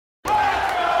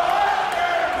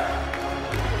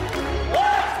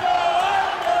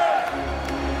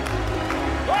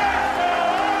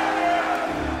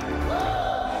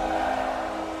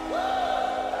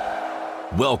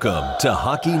Welcome to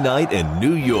Hockey Night in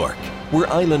New York,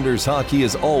 where Islanders hockey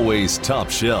is always top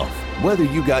shelf. Whether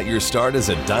you got your start as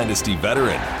a Dynasty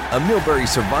veteran, a Milbury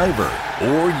survivor,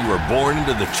 or you were born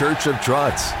into the Church of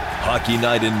Trotz, Hockey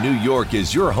Night in New York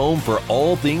is your home for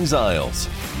all things Isles.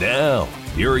 Now,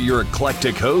 here are your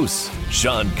eclectic hosts,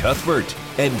 Sean Cuthbert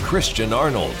and Christian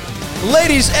Arnold.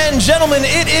 Ladies and gentlemen,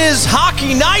 it is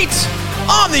Hockey Night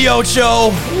on the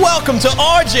Ocho. Welcome to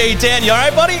RJ Daniel. All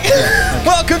right, buddy?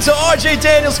 Welcome to RJ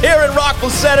Daniels here at Rockville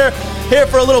Center, here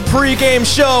for a little pregame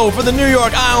show for the New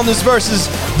York Islanders versus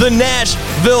the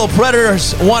Nashville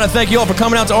Predators. I want to thank you all for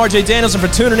coming out to RJ Daniels and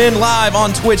for tuning in live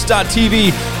on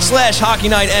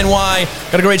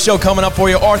twitch.tv/HockeyNightNY. Got a great show coming up for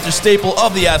you. Arthur Staple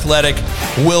of The Athletic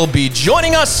will be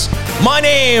joining us. My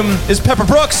name is Pepper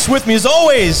Brooks. With me, as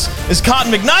always, is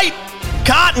Cotton McKnight.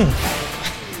 Cotton!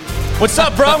 What's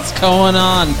up, bro? What's going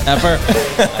on, Pepper?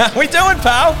 How we doing,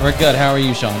 pal? We're good. How are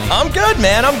you, Shawnee? I'm good,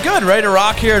 man. I'm good. Ready to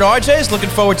rock here at RJ's. Looking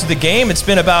forward to the game. It's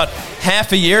been about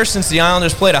half a year since the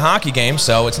Islanders played a hockey game,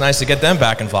 so it's nice to get them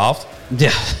back involved. Yeah,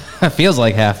 it feels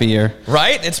like half a year.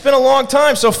 Right? It's been a long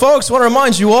time. So, folks, I want to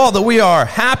remind you all that we are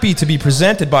happy to be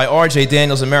presented by RJ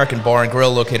Daniels American Bar and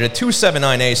Grill, located at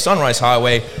 279A Sunrise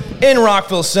Highway in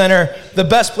Rockville Center. The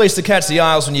best place to catch the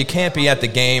Isles when you can't be at the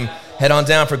game. Head on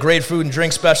down for great food and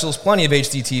drink specials, plenty of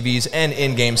HD TVs, and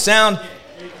in-game sound.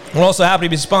 We're also happy to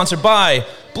be sponsored by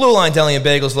Blue Line Deli and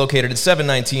Bagels, located at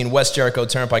 719 West Jericho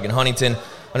Turnpike in Huntington,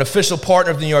 an official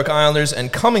partner of the New York Islanders,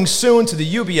 and coming soon to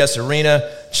the UBS Arena.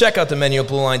 Check out the menu at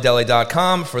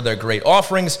BlueLineDeli.com for their great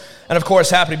offerings. And, of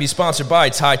course, happy to be sponsored by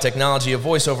Ty Technology, a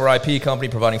voice-over IP company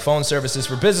providing phone services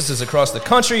for businesses across the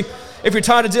country. If you're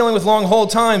tired of dealing with long hold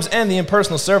times and the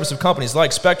impersonal service of companies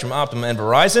like Spectrum, Optimum, and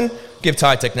Verizon, give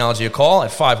Ty Technology a call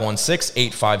at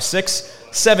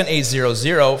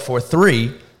 516-856-7800 for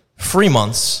 3 free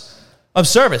months of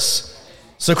service.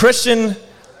 So, Christian,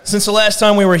 since the last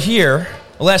time we were here,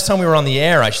 the last time we were on the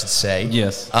air, I should say.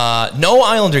 Yes. No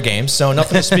Islander games, so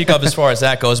nothing to speak of as far as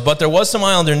that goes. But there was some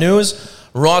Islander news.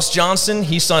 Ross Johnston,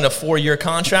 he signed a 4-year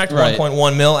contract, right.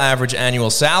 $1.1 million average annual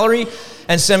salary.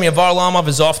 And Semyon Varlamov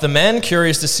is off the mend.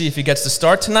 Curious to see if he gets to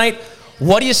start tonight.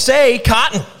 What do you say,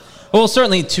 Cotton? Well,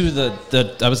 certainly two of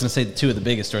the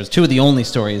biggest stories, two of the only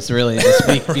stories really this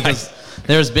week because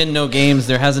there's been no games.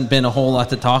 There hasn't been a whole lot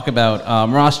to talk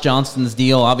about. Ross Johnston's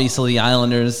deal, obviously the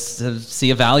Islanders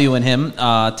see a value in him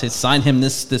to sign him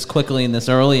this quickly and this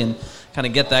early and kind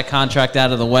of get that contract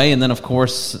out of the way. And then, of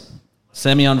course,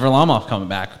 Semyon Varlamov coming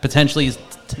back. Potentially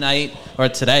tonight, or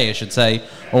today, I should say,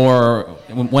 or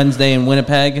Wednesday in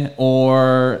Winnipeg,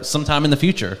 or sometime in the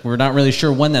future. We're not really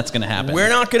sure when that's going to happen. We're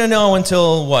not going to know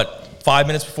until, 5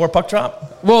 minutes before puck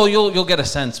drop? Well, you'll get a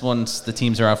sense once the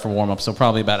teams are out for warm-up, so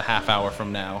probably about a half hour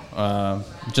from now,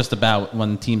 just about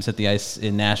when teams hit the ice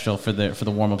in Nashville for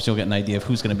the warm-ups, you'll get an idea of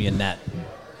who's going to be in net.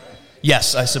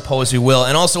 Yes, I suppose we will.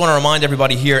 And also want to remind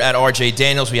everybody here at RJ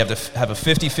Daniels, we have a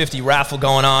 50-50 raffle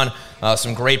going on,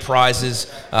 some great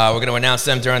prizes. We're going to announce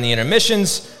them during the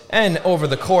intermissions and over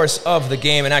the course of the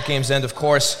game, and at game's end, of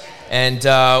course. And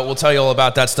we'll tell you all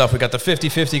about that stuff. We got the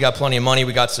 50-50, got plenty of money.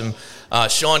 We got some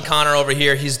Sean Connor over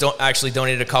here. He's actually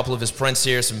donated a couple of his prints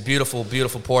here, some beautiful,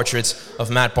 beautiful portraits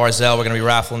of Matt Barzal. We're going to be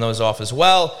raffling those off as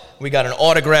well. We got an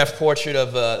autographed portrait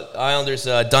of Islanders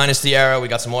Dynasty era. We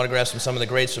got some autographs from some of the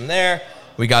greats from there.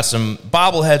 We got some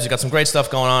bobbleheads. We got some great stuff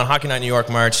going on. Hockey Night New York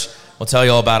merch. We'll tell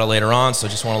you all about it later on, so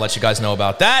just want to let you guys know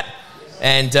about that.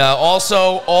 And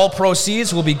also, all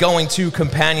proceeds will be going to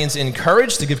Companions in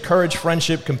Courage to give courage,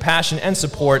 friendship, compassion, and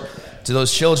support to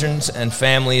those children and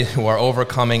families who are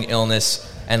overcoming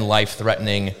illness and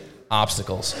life-threatening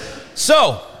obstacles.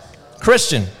 So,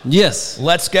 Christian. Yes.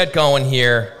 Let's get going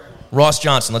here. Ross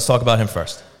Johnston, let's talk about him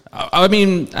first. I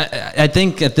mean, I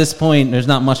think at this point there's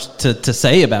not much to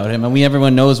say about him. I mean,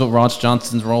 everyone knows what Ross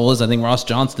Johnston's role is. I think Ross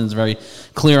Johnston's very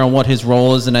clear on what his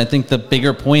role is, and I think the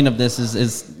bigger point of this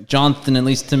is Johnston, at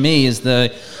least to me, is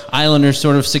the Islanders'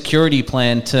 sort of security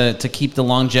plan to keep the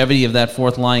longevity of that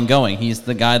fourth line going. He's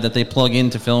the guy that they plug in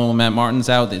to fill in when Matt Martin's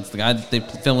out. It's the guy that they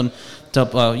fill in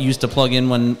used to plug in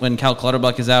when Cal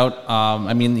Clutterbuck is out.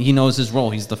 I mean, he knows his role.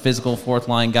 He's the physical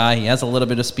fourth-line guy. He has a little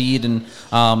bit of speed and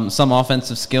some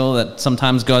offensive skill that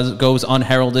sometimes goes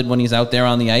unheralded when he's out there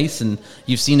on the ice. And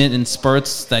you've seen it in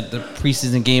spurts. That the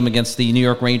preseason game against the New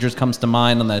York Rangers comes to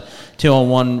mind on the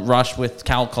 2-on-1 rush with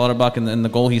Cal Clutterbuck and the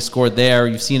goal he scored there.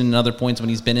 You've seen it in other points when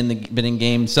he's been in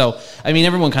games. So, I mean,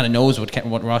 everyone kind of knows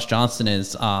what Ross Johnston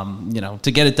is.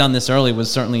 To get it done this early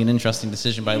was certainly an interesting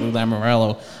decision by Lou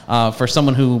Lamoriello. For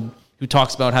someone who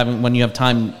talks about having, when you have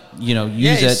time,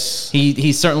 use it.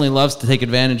 He certainly loves to take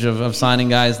advantage of signing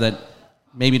guys that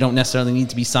maybe don't necessarily need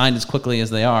to be signed as quickly as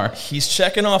they are. He's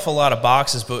checking off a lot of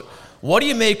boxes, but what do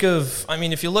you make of, I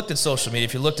mean, if you looked at social media,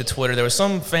 if you looked at Twitter, there were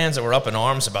some fans that were up in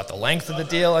arms about the length of the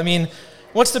deal. I mean,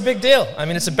 what's the big deal? I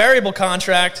mean, it's a variable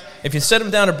contract. If you set him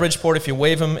down to Bridgeport, if you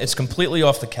waive him, it's completely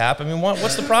off the cap. I mean,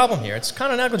 what's the problem here? It's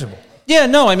kind of negligible. Yeah,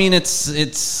 no, I mean, it's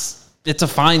a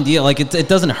fine deal. Like, it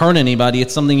doesn't hurt anybody.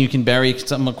 It's something you can bury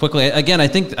something quickly. Again, I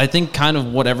think kind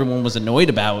of what everyone was annoyed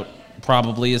about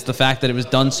probably is the fact that it was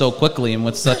done so quickly and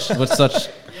with such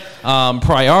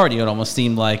priority, it almost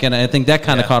seemed like. And I think that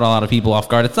kind of caught a lot of people off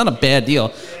guard. It's not a bad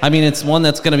deal. I mean, it's one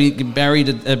that's going to be buried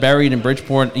in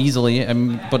Bridgeport easily.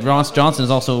 But Ross Johnson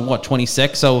is also,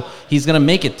 26? So he's going to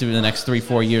make it through the next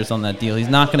 3-4 years on that deal. He's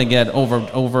not going to get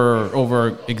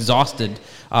over exhausted,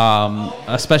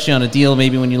 especially on a deal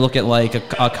maybe when you look at like a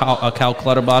Cal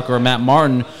Clutterbuck or a Matt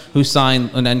Martin who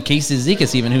signed, and then Casey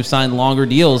Zizekas even, who signed longer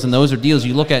deals. And those are deals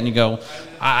you look at and you go,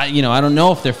 I don't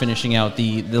know if they're finishing out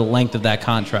the length of that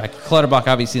contract. Clutterbuck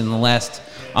obviously on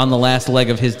the last leg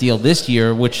of his deal this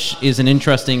year, which is an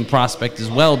interesting prospect as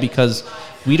well because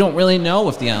we don't really know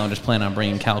if the Islanders plan on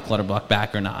bringing Cal Clutterbuck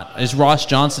back or not. Is Ross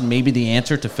Johnson maybe the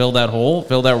answer to fill that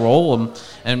role,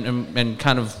 and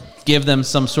kind of give them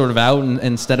some sort of out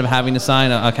instead of having to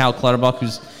sign a Cal Clutterbuck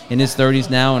who's in his 30s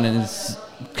now and is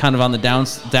kind of on the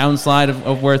downside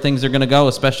of where things are going to go,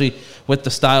 especially with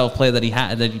the style of play that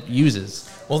he uses.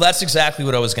 Well, that's exactly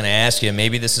what I was going to ask you.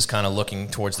 Maybe this is kind of looking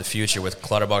towards the future with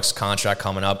Clutterbuck's contract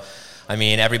coming up. I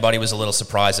mean, everybody was a little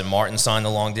surprised that Martin signed the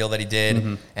long deal that he did.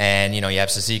 Mm-hmm. And, you have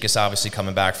Zizekas obviously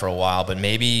coming back for a while. But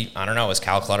maybe, I don't know, is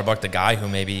Cal Clutterbuck the guy who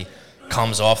maybe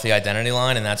comes off the identity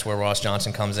line and that's where Ross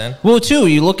Johnson comes in? Well, too,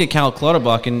 you look at Cal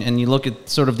Clutterbuck and you look at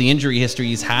sort of the injury history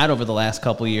he's had over the last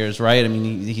couple of years, right? I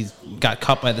mean, he's got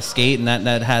cut by the skate and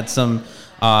that had some...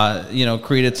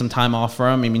 created some time off for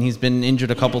him. I mean, he's been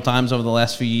injured a couple times over the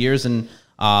last few years, and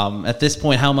at this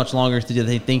point, how much longer do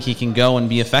they think he can go and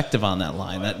be effective on that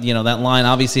line? That line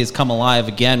obviously has come alive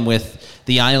again with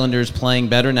the Islanders playing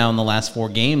better now in the last 4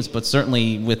 games, but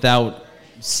certainly without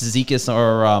Zizekas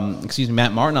or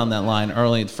Matt Martin on that line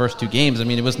early in the first 2 games. I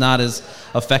mean, it was not as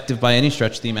effective by any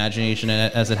stretch of the imagination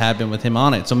as it had been with him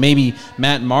on it. So maybe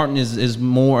Matt Martin is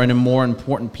more and a more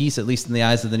important piece, at least in the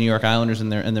eyes of the New York Islanders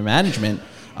and their management,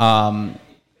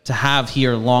 to have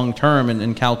here long term.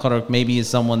 And Cal Clutterbuck maybe is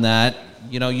someone that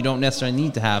you don't necessarily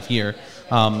need to have here,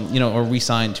 or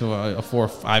re-sign to a 4,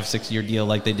 5, 6 year deal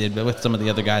like they did with some of the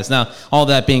other guys. Now, all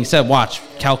that being said, watch,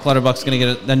 Cal Clutterbuck's going to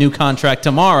get a new contract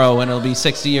tomorrow, and it'll be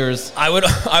 6 years. I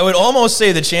would almost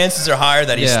say the chances are higher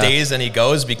that he stays than he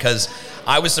goes because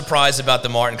I was surprised about the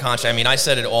Martin contract. I mean, I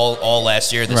said it all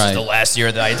last year. This is the last year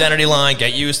of the identity line.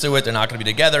 Get used to it. They're not going to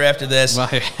be together after this. Well,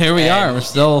 here we are. We're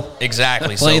still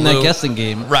playing that guessing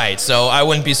game. Right. So I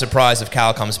wouldn't be surprised if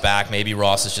Cal comes back. Maybe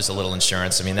Ross is just a little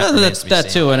insurance. I mean, that remains to be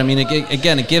seen. Too. And I mean,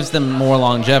 again, it gives them more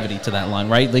longevity to that line,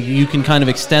 right? Like you can kind of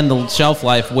extend the shelf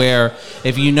life where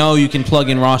if you can plug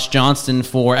in Ross Johnston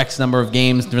for X number of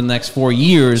games during the next 4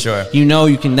 years,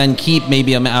 you can then keep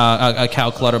maybe a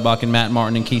Cal Clutterbuck and Matt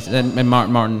Martin and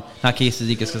Martin, not Casey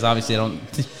Zizekas, because obviously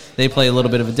they play a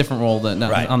little bit of a different role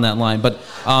on that line. But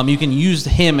you can use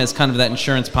him as kind of that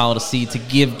insurance policy to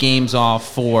give games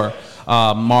off for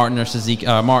Martin or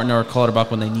Clutterbuck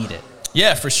when they need it.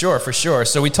 Yeah, for sure.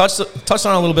 So we touched on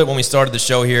it a little bit when we started the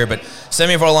show here, but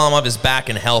Semyon Varlamov is back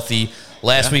and healthy.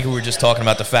 Last week we were just talking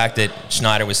about the fact that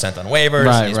Schneider was sent on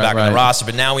waivers. He's back on the roster,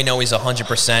 but now we know he's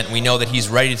 100%. We know that he's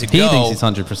ready to go. He thinks he's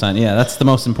 100%. Yeah, that's the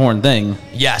most important thing.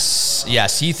 Yes.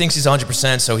 He thinks he's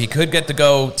 100%, so he could get to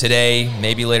go today,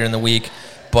 maybe later in the week.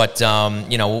 But,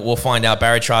 we'll find out.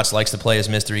 Barry Trotz likes to play his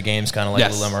mystery games, kind of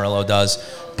like Lou Lamoriello does.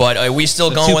 But are we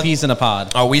still going with 2 peas in a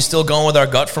pod? Are we still going with our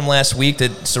gut from last week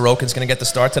that Sorokin's going to get the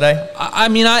start today?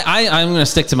 I'm going to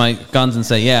stick to my guns and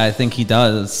say, I think he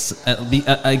does.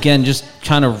 Again, just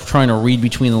kind of trying to read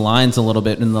between the lines a little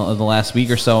bit in the last week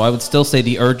or so. I would still say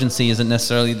the urgency isn't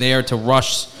necessarily there to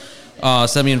rush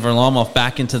Semyon Varlamov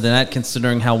back into the net,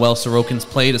 considering how well Sorokin's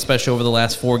played, especially over the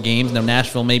last 4 games. Now,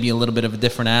 Nashville may be a little bit of a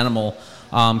different animal,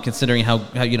 considering how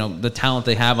the talent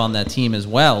they have on that team as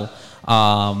well.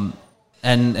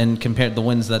 And compared to the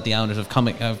wins that the Islanders have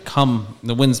come,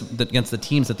 the wins against the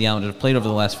teams that the Islanders have played over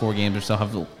the last 4 games or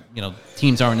so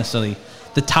teams aren't necessarily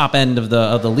the top end of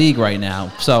the league right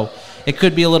now. So it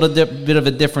could be a little bit of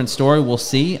a different story. We'll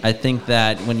see. I think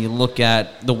that when you look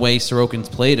at the way Sorokin's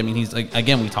played, I mean, he's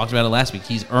again, we talked about it last week.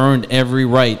 He's earned every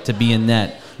right to be in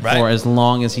net for as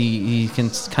long as he can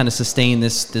kind of sustain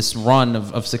this run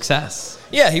of success.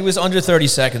 Yeah, he was under 30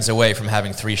 seconds away from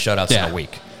having 3 shutouts in a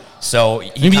week. So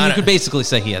you could basically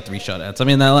say he had 3 shutouts. I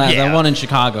mean, that one in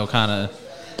Chicago kind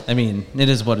of I mean, it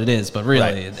is what it is, but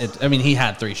really, Right. he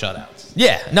had 3 shutouts.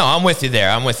 Yeah, no, I'm with you there.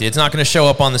 I'm with you. It's not going to show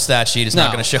up on the stat sheet. It's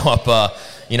not going to show up,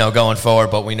 going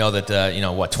forward. But we know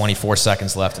that, 24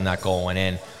 seconds left and that goal went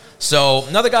in. So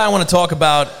another guy I want to talk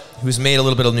about who's made a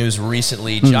little bit of news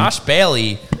recently, Josh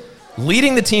Bailey,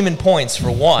 leading the team in points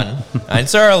for one. And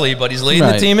it's early, but he's leading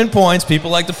the team in points.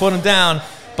 People like to put him down.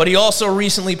 But he also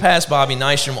recently passed Bobby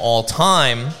Nystrom all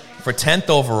time for 10th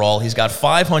overall. He's got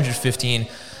 515.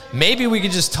 Maybe we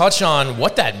could just touch on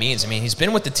what that means. I mean, he's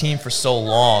been with the team for so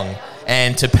long,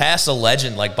 and to pass a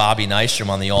legend like Bobby Nystrom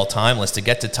on the all-time list, to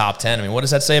get to top 10, I mean, what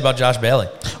does that say about Josh Bailey?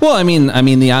 Well, I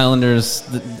mean, the Islanders,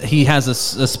 he has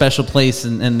a special place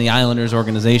in the Islanders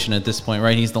organization at this point,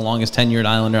 right? He's the longest tenured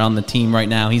Islander on the team right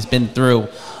now. He's been through,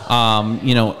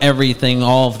 everything,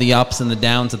 all of the ups and the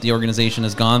downs that the organization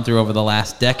has gone through over the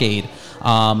last decade.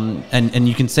 And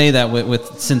you can say that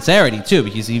with sincerity too,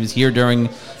 because he was here during,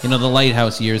 the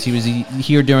Lighthouse years. He was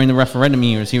here during the referendum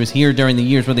years. He was here during the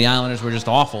years where the Islanders were just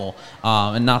awful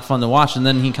and not fun to watch. And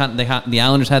then the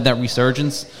Islanders had that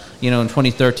resurgence, in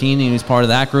 2013. He was part of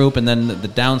that group, and then the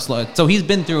downslope. So he's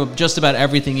been through just about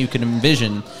everything you can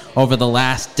envision over the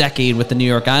last decade with the New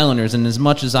York Islanders. And as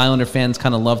much as Islander fans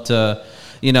kind of love to,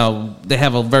 they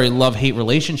have a very love-hate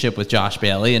relationship with Josh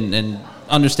Bailey, and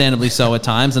understandably so at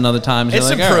times, and other times it's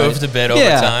improved a bit over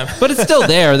time. But it's still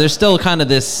there. There's still kind of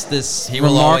this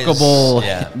remarkable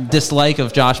dislike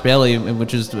of Josh Bailey,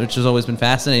 which has always been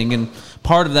fascinating. And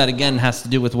part of that, again, has to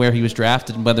do with where he was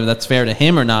drafted, and whether that's fair to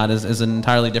him or not is an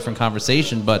entirely different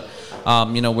conversation. But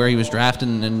where he was drafted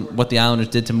and what the Islanders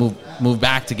did to move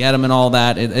back to get him and all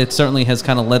that, it certainly has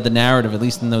kind of led the narrative, at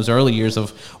least in those early years, of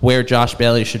where Josh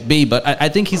Bailey should be. But I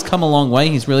think he's come a long way.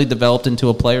 He's really developed into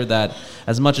a player that,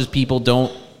 as much as people don't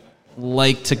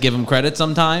like to give him credit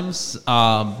sometimes,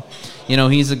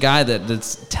 he's a guy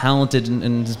that's talented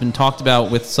and has been talked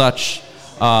about with such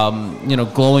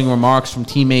glowing remarks from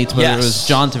teammates, whether it was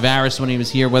John Tavares when he was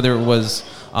here, whether it was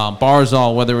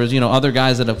Barzal, whether it was other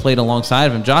guys that have played alongside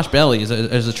of him. Josh Bailey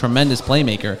is a tremendous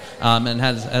playmaker and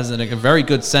has a very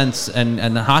good sense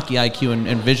and hockey IQ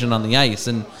and vision on the ice,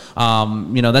 and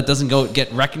that doesn't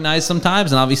get recognized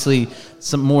sometimes. And obviously,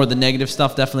 some more of the negative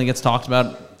stuff definitely gets talked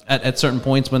about at certain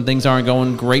points when things aren't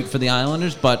going great for the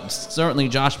Islanders. But certainly,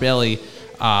 Josh Bailey,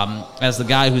 as the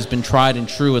guy who's been tried and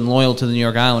true and loyal to the New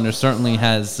York Islanders, certainly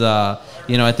has, I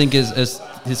think as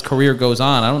his career goes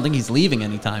on, I don't think he's leaving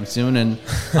anytime soon. And,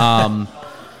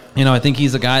 I think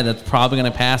he's a guy that's probably going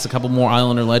to pass a couple more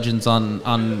Islander legends on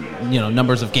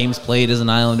numbers of games played as an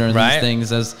Islander and these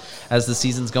things as the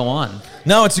seasons go on.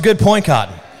 No, it's a good point,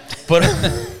 Cotton.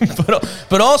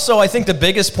 But also, I think the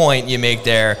biggest point you make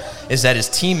there is that his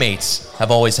teammates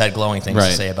have always had glowing things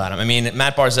to say about him. I mean,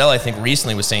 Matt Barzal, I think,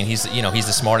 recently was saying he's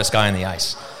the smartest guy on the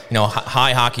ice.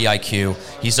 High hockey IQ.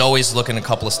 He's always looking a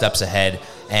couple of steps ahead,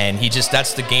 and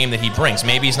that's the game that he brings.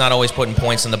 Maybe he's not always putting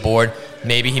points on the board.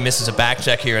 Maybe he misses a back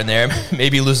check here and there.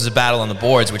 Maybe he loses a battle on the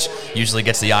boards, which usually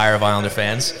gets the ire of Islander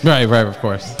fans. Right, of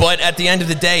course. But at the end of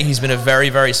the day, he's been a very,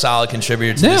 very solid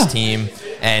contributor to this team.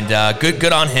 And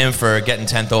good on him for getting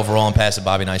 10th overall and passing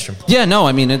Bobby Nystrom. Yeah, no,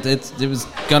 I mean it was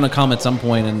gonna come at some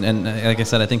point, and like I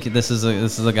said, I think this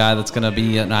is a guy that's gonna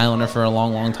be an Islander for a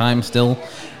long, long time still,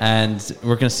 and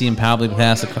we're gonna see him probably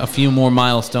pass a few more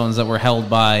milestones that were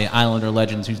held by Islander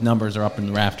legends whose numbers are up in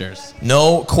the rafters.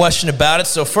 No question about it.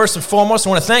 So first and foremost,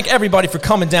 I want to thank everybody for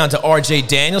coming down to RJ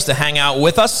Daniels to hang out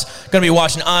with us. Going to be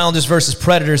watching Islanders versus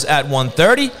Predators at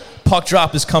 1:30. Puck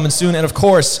drop is coming soon. And, of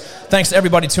course, thanks to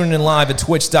everybody tuning in live at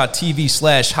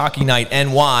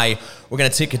twitch.tv/HockeyNightNY. We're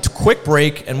going to take a quick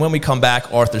break, and when we come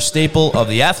back, Arthur Staple of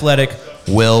The Athletic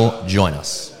will join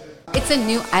us. It's a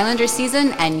new Islander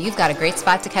season, and you've got a great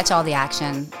spot to catch all the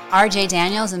action. RJ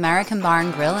Daniels American Bar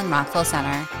and Grill in Rockville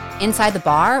Center. Inside the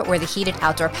bar, or the heated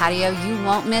outdoor patio, you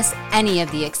won't miss any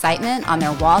of the excitement on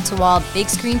their wall-to-wall big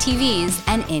screen TVs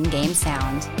and in-game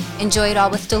sound. Enjoy it all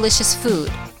with delicious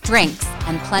food, drinks,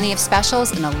 and plenty of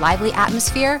specials in a lively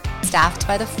atmosphere, staffed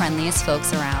by the friendliest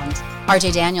folks around.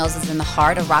 RJ Daniels is in the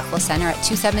heart of Rockville Center at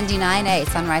 279A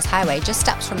Sunrise Highway, just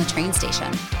steps from the train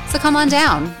station. So come on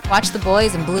down, watch the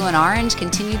boys in blue and orange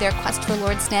continue their quest for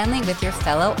Lord Stanley with your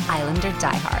fellow Islander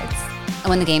diehards. And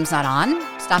when the game's not on,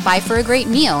 stop by for a great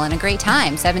meal and a great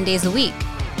time 7 days a week.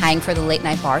 Hang for the late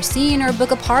night bar scene or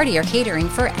book a party or catering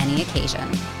for any occasion.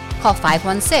 Call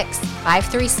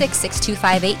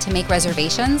 516-536-6258 to make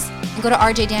reservations and go to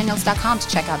rjdaniels.com to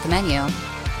check out the menu.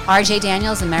 RJ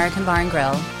Daniels American Bar and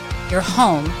Grill, your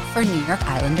home for New York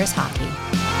Islanders hockey.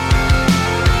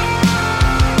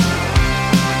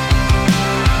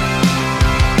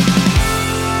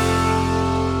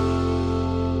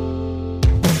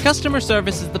 Customer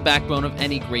service is the backbone of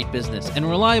any great business, and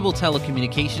reliable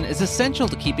telecommunication is essential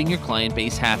to keeping your client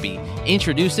base happy.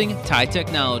 Introducing TIE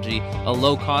Technology, a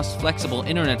low-cost, flexible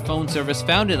internet phone service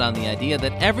founded on the idea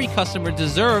that every customer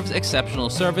deserves exceptional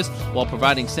service while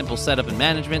providing simple setup and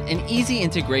management and easy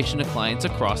integration to clients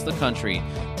across the country.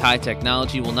 TIE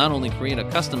Technology will not only create a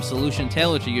custom solution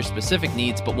tailored to your specific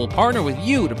needs, but will partner with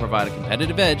you to provide a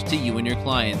competitive edge to you and your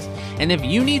clients. And if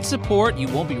you need support, you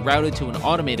won't be routed to an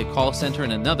automated call center in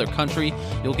another country.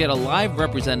 You'll get a live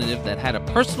representative that had a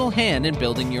personal hand in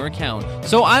building your account.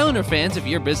 So Islander fans, if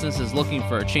your business is looking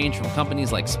for a change from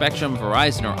companies like Spectrum,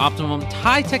 Verizon, or Optimum,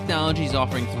 TIE Technology is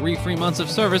offering 3 free months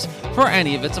of service for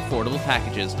any of its affordable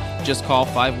packages. Just call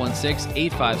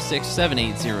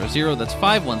 516-856-7800. That's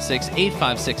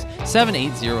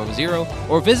 516-856-7800.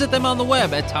 Or visit them on the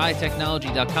web at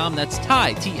TIEtechnology.com. That's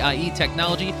TIE, T-I-E,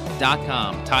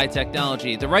 technology.com. TIE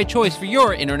Technology, the right choice for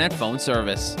your internet phone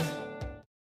service.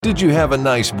 Did you have a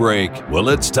nice break? Well,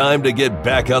 it's time to get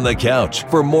back on the couch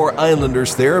for more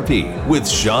Islanders therapy with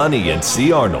Shawnee and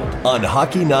C. Arnold on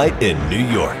Hockey Night in New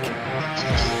York.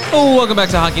 Oh, welcome back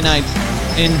to Hockey Night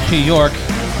in New York,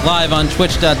 live on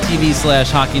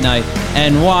twitch.tv/Hockey Night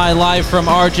NY, live from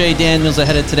RJ Daniels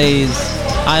ahead of today's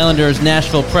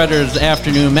Islanders-Nashville Predators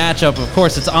afternoon matchup. Of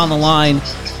course, it's On the Line,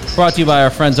 brought to you by our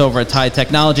friends over at TIE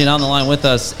Technology. And on the line with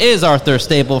us is Arthur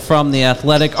Staple from The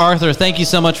Athletic. Arthur, thank you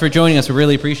so much for joining us. We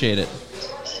really appreciate it.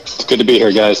 It's good to be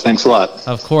here, guys. Thanks a lot.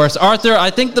 Of course. Arthur, I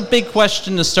think the big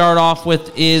question to start off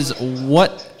with is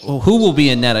who will be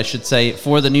in net, I should say,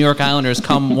 for the New York Islanders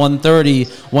come 1:30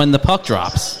 when the puck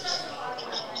drops?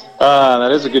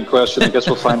 That is a good question. I guess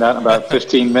we'll find out in about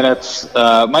 15 minutes.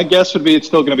 My guess would be it's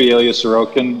still going to be Ilya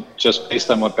Sorokin, just based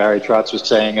on what Barry Trotz was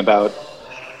saying about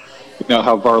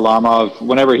how Varlamov,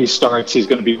 whenever he starts, he's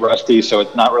going to be rusty, so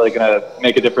it's not really going to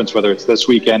make a difference whether it's this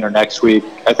weekend or next week.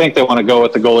 I think they want to go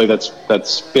with the goalie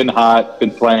that's been hot,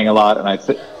 been playing a lot, and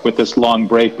with this long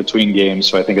break between games,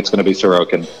 so I think it's going to be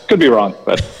Sorokin. Could be wrong,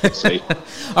 but let's see.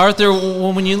 Arthur,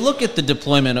 when you look at the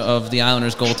deployment of the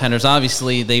Islanders goaltenders,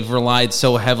 obviously they've relied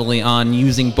so heavily on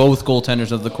using both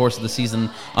goaltenders over the course of the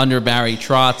season under Barry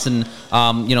Trotz, and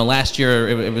last year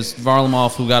it was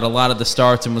Varlamov who got a lot of the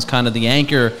starts and was kind of the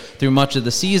anchor through much of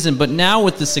the season. But now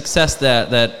with the success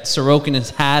that Sorokin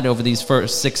has had over these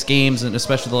first 6 games, and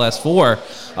especially the last 4,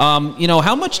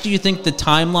 how much do you think the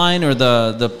timeline or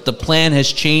the plan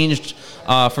has changed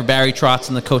for Barry Trotz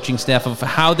and the coaching staff of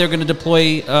how they're going to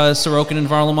deploy Sorokin and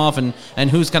Varlamov, and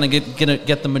who's going to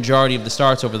get the majority of the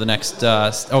starts over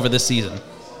this season?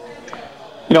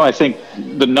 I think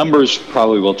the numbers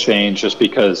probably will change just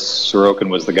because Sorokin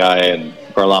was the guy and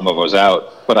Varlamov was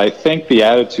out. But I think the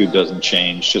attitude doesn't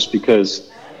change just because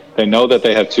they know that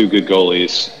they have 2 good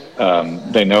goalies.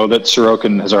 They know that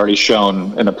Sorokin has already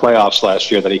shown in the playoffs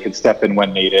last year that he can step in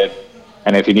when needed.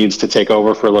 And if he needs to take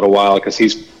over for a little while because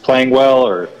he's playing well,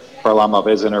 or Varlamov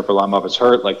isn't, or Varlamov is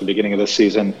hurt like the beginning of this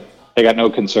season, they got no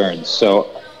concerns. So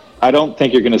I don't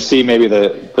think you're going to see maybe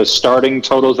the starting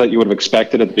totals that you would have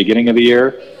expected at the beginning of the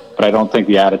year, but I don't think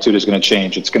the attitude is going to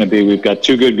change. It's going to be, we've got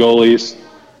 2 good goalies,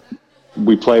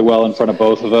 we play well in front of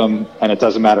both of them, and it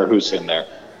doesn't matter who's in there.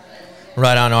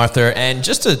 Right on, Arthur. And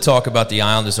just to talk about the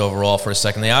Islanders overall for a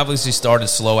second, they obviously started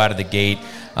slow out of the gate.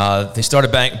 They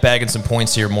started bagging some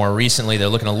points here more recently. They're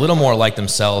looking a little more like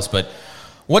themselves, but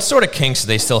what sort of kinks do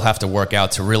they still have to work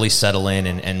out to really settle in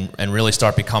and really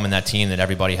start becoming that team that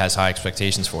everybody has high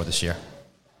expectations for this year?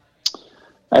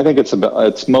 I think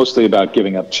it's mostly about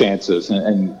giving up chances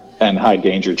and high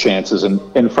danger chances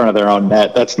in front of their own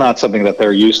net. That's not something that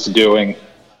they're used to doing.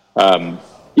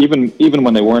 Even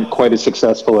when they weren't quite as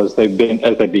successful as they've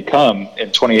become in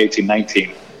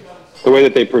 2018-19, the way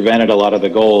that they prevented a lot of the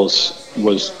goals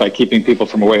was by keeping people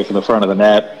away from the front of the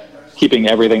net, keeping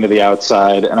everything to the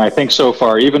outside. And I think so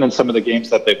far, even in some of the games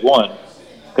that they've won,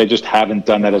 they just haven't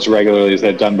done that as regularly as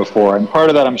they've done before. And part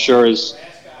of that, I'm sure, is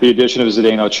the addition of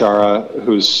Zdeno Chara,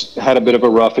 who's had a bit of a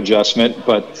rough adjustment,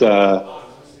 but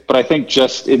I think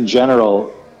just in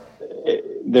general,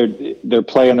 their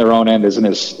play on their own end isn't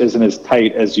as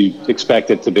tight as you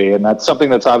expect it to be, and that's something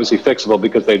that's obviously fixable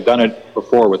because they've done it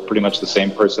before with pretty much the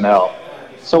same personnel.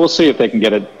 So we'll see if they can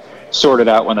get it sorted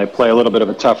out when they play a little bit of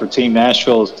a tougher team.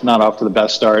 Nashville is not off to the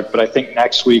best start, but I think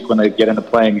next week when they get into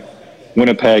playing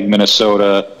Winnipeg,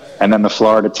 Minnesota, and then the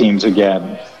Florida teams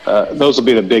again, those will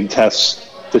be the big tests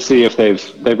to see if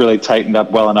they've really tightened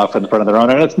up well enough in front of their own.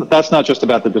 And that's not just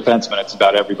about the defensemen; it's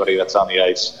about everybody that's on the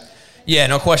ice. Yeah,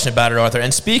 no question about it, Arthur.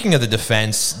 And speaking of the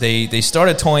defense, they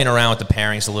started toying around with the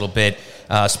pairings a little bit.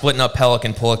 splitting up Pelech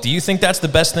and Pulock. Do you think that's the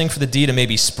best thing for the D, to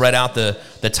maybe spread out the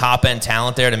top-end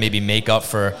talent there to maybe make up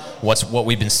for what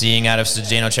we've been seeing out of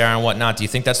Zdeno Chara and whatnot? Do you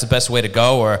think that's the best way to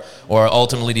go, or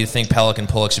ultimately do you think Pelech and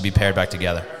Pulock should be paired back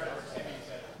together?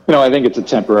 I think it's a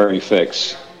temporary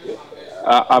fix.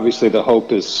 Obviously, the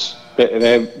hope is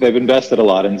they've invested a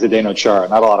lot in Zdeno Chara,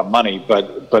 not a lot of money,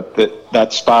 but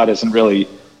that spot isn't really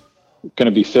going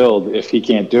to be filled if he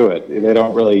can't do it. They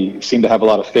don't really seem to have a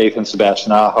lot of faith in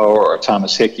Sebastian Aho or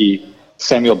Thomas Hickey.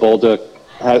 Samuel Bolduc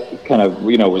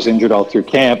was injured all through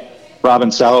camp.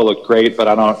 Robin Salo looked great, but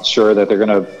I'm not sure that they're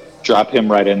going to drop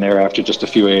him right in there after just a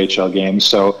few AHL games.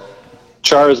 So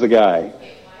Chara's the guy.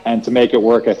 And to make it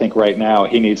work, I think right now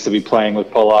he needs to be playing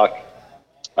with Pulock.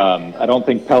 I don't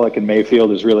think Pelech and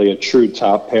Mayfield is really a true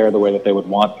top pair the way that they would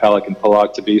want Pelech and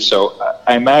Pulock to be. So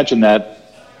I imagine that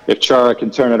if Chara can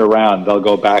turn it around, they'll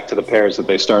go back to the pairs that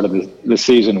they started the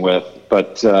season with.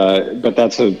 But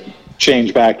that's a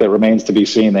change back that remains to be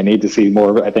seen. They need to see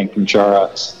more, I think, from Chara,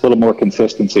 a little more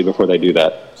consistency before they do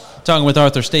that. Talking with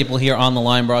Arthur Staple here on the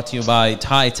line, brought to you by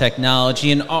Thai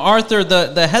Technology. And Arthur,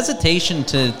 the hesitation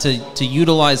to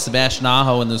utilize Sebastian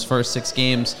Aho in those first 6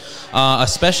 games,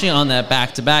 especially on that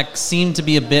back-to-back, seemed to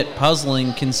be a bit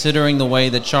puzzling considering the way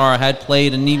that Chara had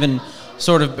played, and even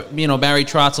sort of, Barry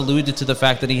Trotz alluded to the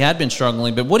fact that he had been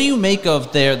struggling. But what do you make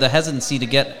of the hesitancy to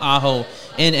get Aho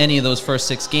in any of those first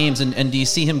 6 games? And do you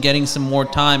see him getting some more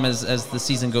time as the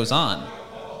season goes on?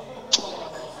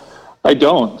 I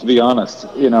don't, to be honest.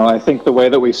 I think the way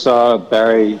that we saw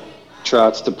Barry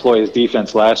Trotz deploy his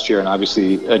defense last year, and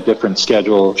obviously a different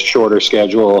schedule, shorter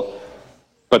schedule,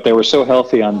 but they were so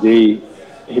healthy on D,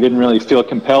 he didn't really feel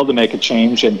compelled to make a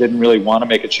change and didn't really want to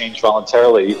make a change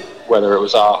voluntarily, whether it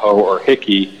was Aho or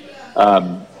Hickey,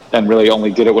 and really only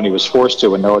did it when he was forced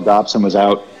to, when Noah Dobson was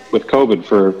out with COVID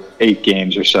for 8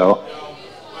 games or so.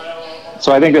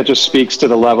 So I think that just speaks to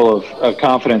the level of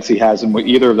confidence he has in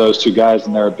either of those two guys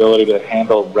and their ability to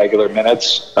handle regular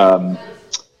minutes.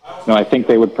 I think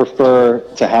they would prefer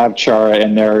to have Chara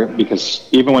in there, because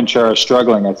even when Chara's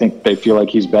struggling, I think they feel like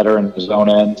he's better in his own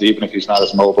end, even if he's not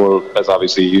as mobile as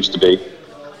obviously he used to be.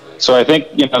 So I think,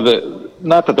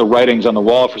 not that the writing's on the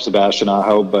wall for Sebastian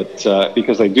Aho, but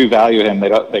because they do value him,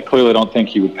 they clearly don't think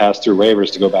he would pass through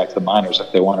waivers to go back to the minors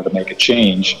if they wanted to make a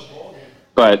change.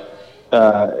 But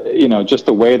just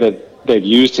the way that they've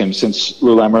used him since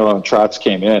Lou Lamoriello and Trotz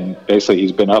came in, basically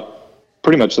he's been up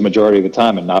pretty much the majority of the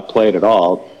time and not played at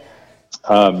all.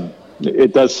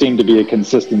 It does seem to be a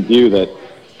consistent view that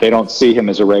they don't see him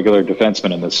as a regular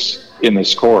defenseman in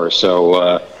this core.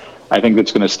 So I think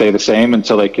that's going to stay the same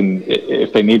until they can,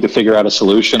 if they need to figure out a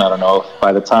solution. I don't know if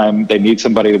by the time they need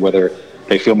somebody, whether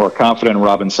they feel more confident in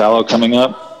Robin Salo coming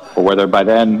up, or whether by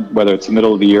then, whether it's the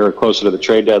middle of the year or closer to the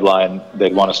trade deadline,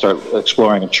 they'd want to start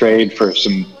exploring a trade for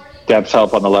some depth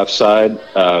help on the left side.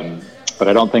 But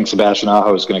I don't think Sebastian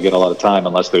Aho is going to get a lot of time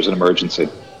unless there's an emergency.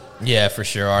 Yeah, for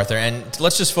sure, Arthur. And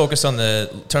let's just focus on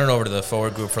turn it over to the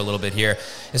forward group for a little bit here.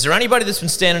 Is there anybody that's been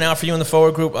standing out for you in the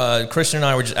forward group? Christian and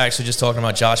I were just talking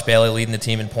about Josh Bailey leading the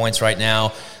team in points right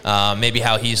now, maybe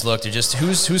how he's looked, or just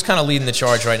who's kind of leading the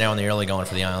charge right now in the early going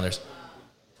for the Islanders?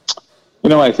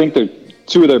 I think they're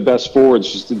two of their best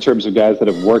forwards, just in terms of guys that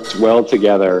have worked well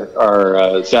together,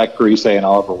 are Zach Parise and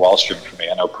Oliver Wahlstrom for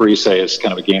me. I know Parise is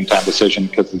kind of a game-time decision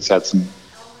because he's had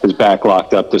his back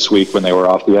locked up this week when they were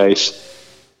off the ice.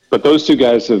 But those two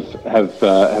guys have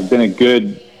been a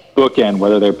good bookend,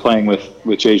 whether they're playing with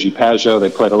J.G. Pajot. They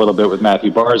played a little bit with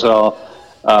Matthew Barzal.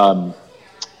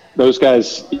 Those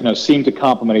guys, seem to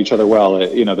complement each other well.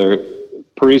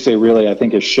 Parise really, I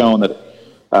think, has shown that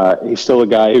he's still a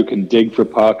guy who can dig for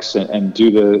pucks and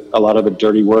do a lot of the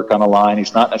dirty work on the line.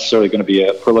 He's not necessarily going to be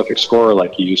a prolific scorer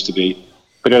like he used to be,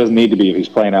 but he doesn't need to be if he's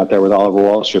playing out there with Oliver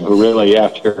Wahlstrom, who really,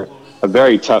 after a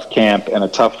very tough camp and a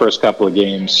tough first couple of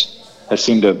games, has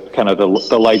seemed to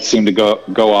the lights seem to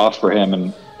go off for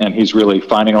him, and he's really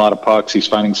finding a lot of pucks. He's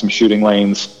finding some shooting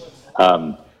lanes.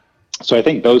 So I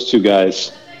think those two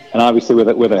guys, and obviously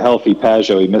with a healthy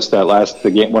Pajot, he missed that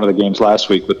one of the games last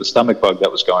week with the stomach bug that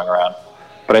was going around.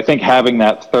 But I think having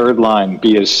that third line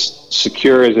be as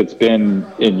secure as it's been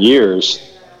in years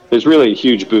is really a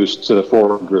huge boost to the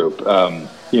forward group.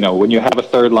 When you have a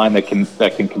third line that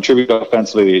can contribute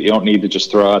offensively, you don't need to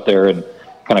just throw out there and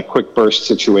kind of quick burst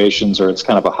situations, or it's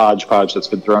kind of a hodgepodge that's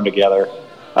been thrown together.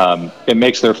 It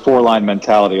makes their 4-line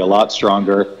mentality a lot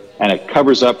stronger, and it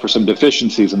covers up for some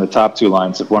deficiencies in the top 2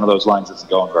 lines if one of those lines isn't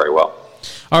going very well.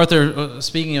 Arthur,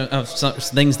 speaking of some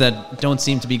things that don't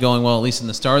seem to be going well, at least in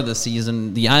the start of the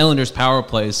season, the Islanders' power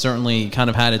play has certainly kind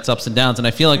of had its ups and downs, and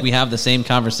I feel like we have the same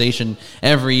conversation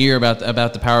every year about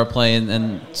the power play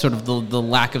and sort of the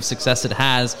lack of success it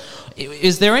has.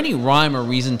 Is there any rhyme or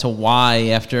reason to why,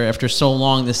 after so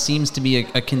long, this seems to be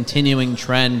a continuing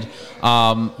trend,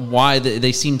 why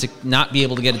they seem to not be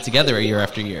able to get it together year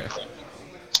after year?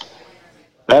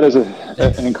 That is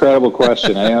an incredible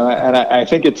question, and I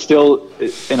think it's still,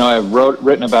 I've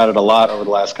written about it a lot over the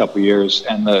last couple of years,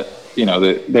 and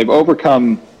they've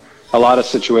overcome a lot of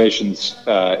situations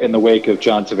in the wake of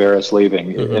John Tavares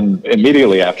leaving, and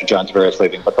immediately after John Tavares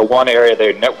leaving. But the one area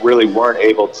they really weren't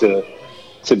able to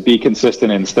be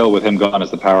consistent in still with him gone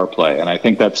is the power play, and I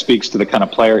think that speaks to the kind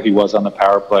of player he was on the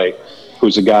power play,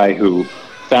 who's a guy who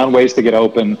found ways to get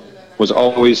open, was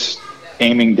always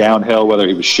aiming downhill, whether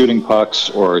he was shooting pucks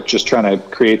or just trying to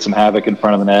create some havoc in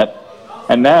front of the net.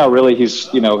 And now really he's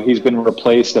been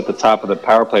replaced at the top of the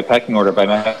power play pecking order by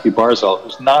Matthew Barzal,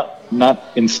 who's not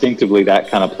instinctively that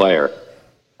kind of player.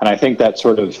 And I think that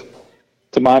sort of,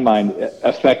 to my mind,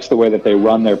 affects the way that they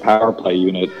run their power play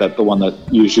unit, that the one that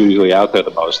usually out there the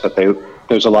most, that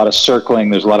there's a lot of circling,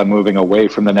 there's a lot of moving away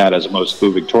from the net as opposed to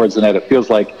moving towards the net. It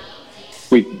feels like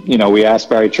we asked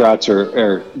Barry Trotz,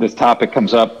 or this topic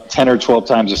comes up 10 or 12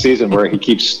 times a season where he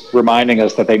keeps reminding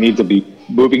us that they need to be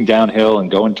moving downhill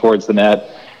and going towards the net.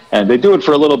 And they do it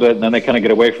for a little bit and then they kind of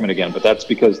get away from it again. But that's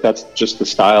because that's just the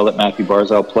style that Matthew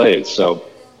Barzal plays. So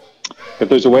if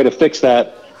there's a way to fix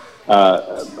that,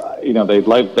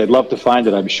 they'd love to find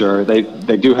it, I'm sure. They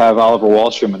do have Oliver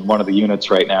Wahlstrom in one of the units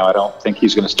right now. I don't think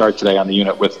he's going to start today on the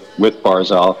unit with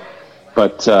Barzal.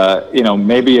 But,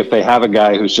 maybe if they have a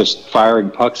guy who's just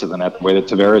firing pucks at the net the way that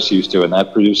Tavares used to, and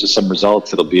that produces some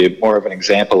results, it'll be more of an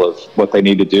example of what they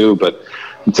need to do. But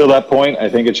until that point, I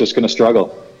think it's just going to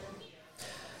struggle.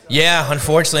 Yeah,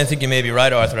 unfortunately, I think you may be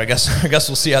right, Arthur. I guess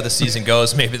we'll see how the season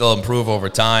goes. Maybe they'll improve over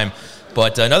time.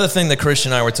 But another thing that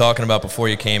Christian and I were talking about before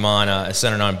you came on,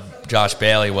 centered on Josh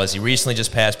Bailey, was he recently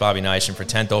just passed Bobby Nystrom for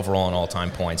 10th overall in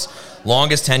all-time points.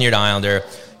 Longest tenured Islander.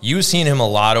 You've seen him a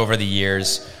lot over the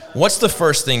years. What's the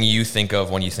first thing you think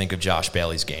of when you think of Josh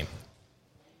Bailey's game?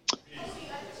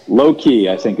 Low key,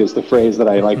 I think, is the phrase that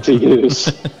I like to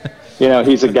use.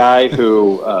 He's a guy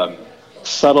who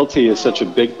subtlety is such a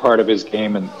big part of his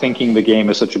game, and thinking the game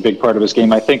is such a big part of his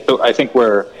game. I think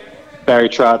where Barry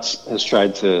Trotz has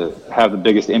tried to have the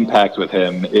biggest impact with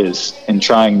him is in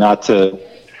trying not to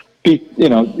be,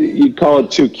 you'd call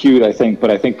it too cute, I think, but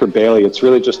I think for Bailey, it's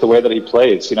really just the way that he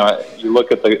plays. You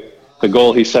look at the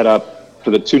goal he set up for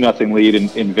the 2-0 lead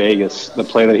in Vegas, the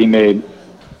play that he made,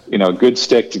 a good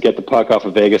stick to get the puck off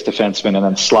a Vegas defenseman and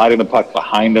then sliding the puck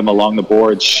behind him along the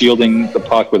boards, shielding the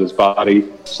puck with his body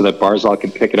so that Barzal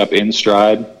can pick it up in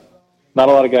stride. Not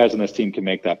a lot of guys on this team can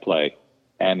make that play.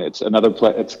 And it's another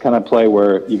play. It's kind of play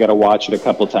where you got to watch it a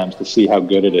couple times to see how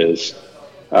good it is.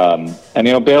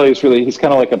 Bailey is he's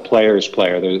kind of like a player's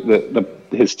player.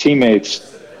 His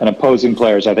teammates and opposing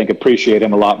players, I think, appreciate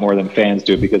him a lot more than fans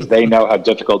do because they know how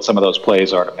difficult some of those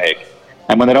plays are to make.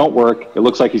 And when they don't work, it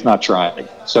looks like he's not trying.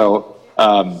 So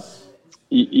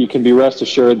you can be rest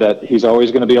assured that he's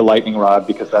always going to be a lightning rod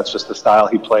because that's just the style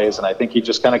he plays. And I think he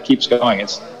just kind of keeps going.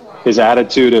 It's his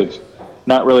attitude of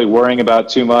not really worrying about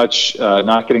too much,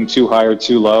 not getting too high or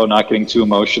too low, not getting too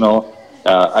emotional.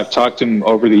 I've talked to him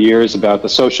over the years about the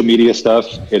social media stuff.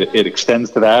 It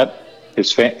extends to that.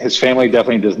 His family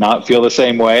definitely does not feel the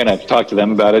same way, and I've talked to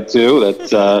them about it too.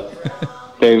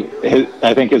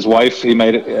 I think his wife,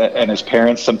 and his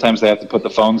parents, sometimes they have to put the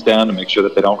phones down to make sure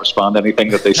that they don't respond to anything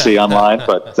that they see online.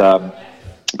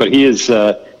 But he is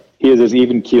as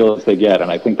even keel as they get, and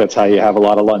I think that's how you have a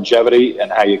lot of longevity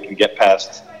and how you can get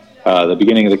past the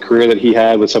beginning of the career that he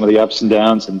had with some of the ups and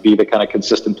downs and be the kind of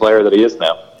consistent player that he is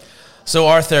now. So,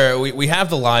 Arthur, we have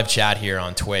the live chat here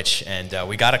on Twitch, and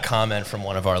we got a comment from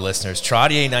one of our listeners.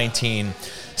 Trottier19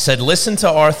 said, listen to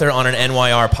Arthur on an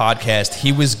NYR podcast.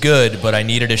 He was good, but I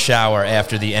needed a shower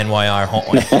after the NYR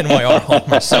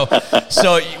homer.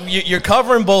 So you're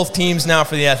covering both teams now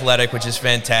for The Athletic, which is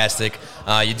fantastic.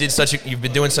 You've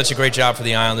been doing such a great job for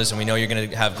the Islanders, and we know you're going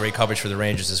to have great coverage for the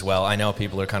Rangers as well. I know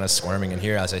people are kind of squirming in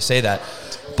here as I say that,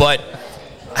 but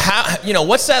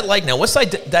what's that like now? What's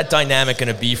that dynamic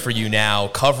going to be for you now,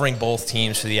 covering both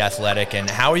teams for The Athletic, and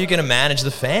how are you going to manage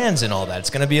the fans and all that? It's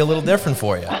going to be a little different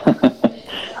for you.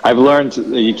 I've learned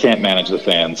that you can't manage the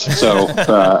fans, so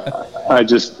I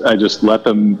just let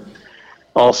them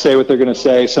all say what they're going to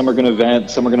say. Some are going to vent,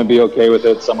 some are going to be okay with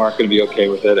it, some aren't going to be okay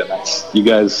with it, and you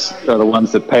guys are the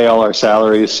ones that pay all our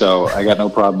salaries, so I got no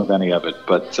problem with any of it.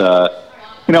 But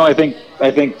I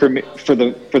think for me, for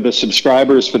the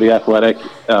subscribers for the Athletic,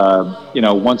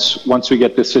 once we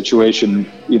get this situation,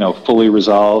 fully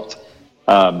resolved,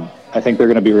 I think they're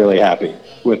going to be really happy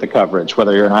with the coverage.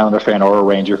 Whether you're an Islander fan or a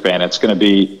Ranger fan, it's going to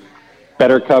be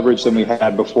better coverage than we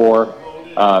had before,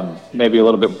 maybe a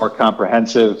little bit more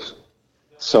comprehensive.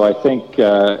 So I think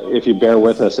if you bear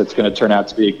with us, it's going to turn out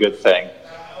to be a good thing.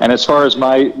 And as far as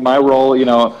my role,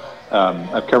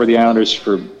 I've covered the Islanders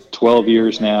for 12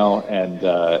 years now, and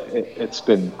it's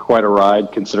been quite a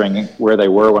ride considering where they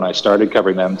were when I started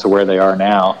covering them to where they are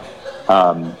now.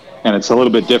 And it's a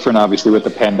little bit different, obviously, with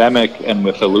the pandemic and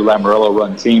with the Lou Lamoriello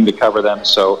run team to cover them.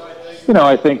 So,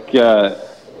 I think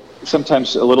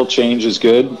sometimes a little change is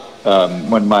good.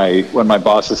 When my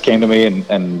bosses came to me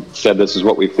and said, this is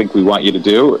what we think we want you to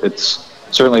do, it's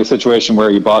certainly a situation where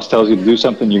your boss tells you to do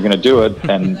something, you're going to do it,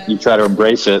 and you try to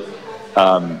embrace it.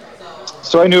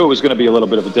 So I knew it was going to be a little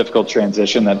bit of a difficult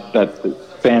transition, that the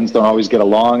fans don't always get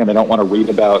along and they don't want to read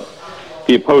about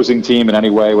the opposing team in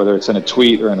any way, whether it's in a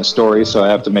tweet or in a story. So I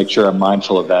have to make sure I'm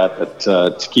mindful of that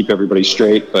to keep everybody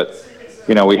straight. But,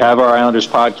 we have our Islanders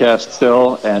podcast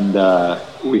still, and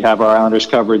we have our Islanders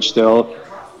coverage still.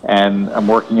 And I'm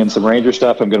working in some Ranger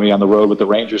stuff. I'm going to be on the road with the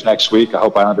Rangers next week. I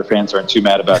hope Islander fans aren't too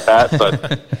mad about that.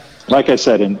 But like I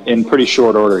said, in pretty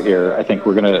short order here, I think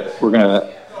we're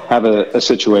gonna have a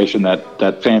situation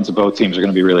that fans of both teams are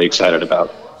going to be really excited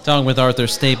about. Talking with Arthur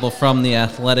Staple from The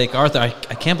Athletic. Arthur, I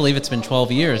can't believe it's been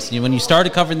 12 years. When you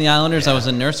started covering the Islanders, I was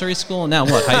in nursery school. Now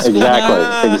what, high school?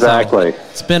 Exactly. So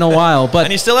it's been a while. But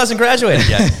and he still hasn't graduated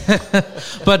yet.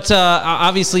 But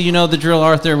obviously, the drill,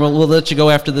 Arthur. We'll let you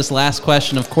go after this last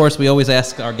question. Of course, we always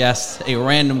ask our guests a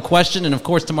random question. And, of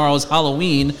course, tomorrow is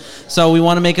Halloween. So we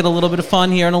want to make it a little bit of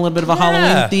fun here and a little bit of a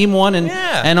Halloween theme one.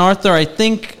 And Arthur, I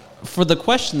think for the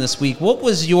question this week, what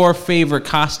was your favorite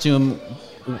costume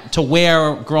to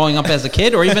wear growing up as a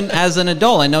kid or even as an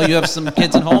adult? I know you have some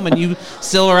kids at home and you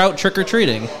still are out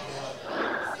trick-or-treating.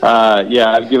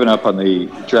 I've given up on the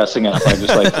dressing up. I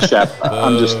just like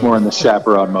I'm just more in the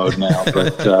chaperone mode now.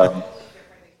 But,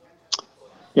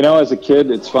 as a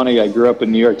kid, it's funny. I grew up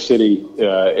in New York City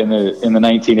in the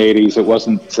 1980s. It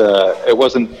wasn't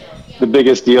the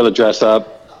biggest deal to dress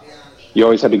up. You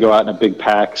always had to go out in a big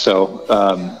pack. So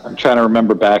I'm trying to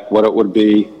remember back what it would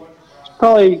be.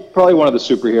 Probably one of the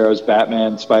superheroes,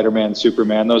 Batman, Spider-Man,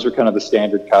 Superman. Those were kind of the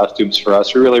standard costumes for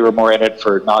us. We really were more in it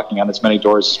for knocking on as many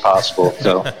doors as possible.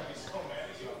 So,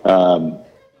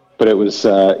 but it was,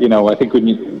 I think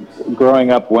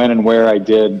growing up when and where I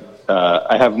did,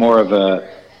 I have more of a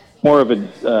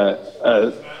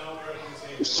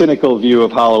cynical view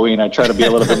of Halloween. I try to be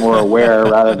a little bit more aware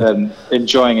rather than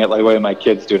enjoying it like the way my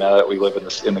kids do now that we live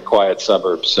in the quiet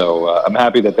suburbs. So I'm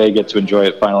happy that they get to enjoy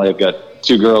it. Finally, I've got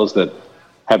two girls that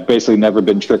have basically never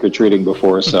been trick-or-treating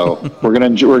before, so we're gonna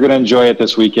enjoy it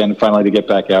this weekend finally to get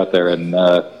back out there, and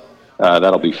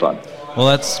that'll be fun. Well,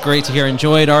 that's great to hear.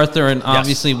 Enjoy it, Arthur, and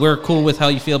obviously we're cool with how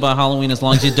you feel about Halloween as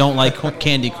long as you don't like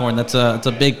candy corn. It's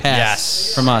a big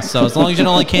pass from us. So as long as you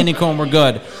don't like candy corn, we're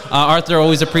good. Arthur,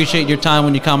 always appreciate your time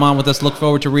when you come on with us. Look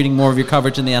forward to reading more of your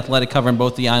coverage in The Athletic, covering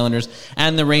both the Islanders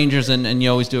and the Rangers, and you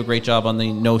always do a great job on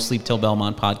the No Sleep Till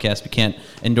Belmont podcast. We can't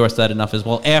endorse that enough as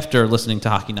well after listening to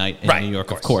Hockey Night in New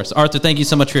York, of course. Arthur, thank you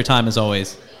so much for your time as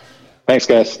always. Thanks,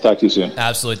 guys. Talk to you soon.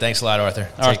 Absolutely. Thanks a lot, Arthur.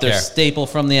 Arthur Staple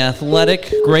from The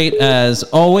Athletic. Great as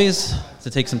always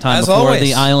to take some time as before always.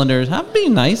 the Islanders. I'm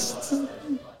being nice.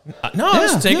 I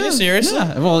was taking it seriously.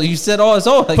 Yeah. Well, you said as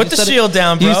always. Like Put the shield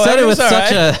down, bro. You said it with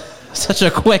such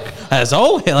a quick as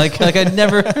always. Like I'd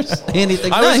never say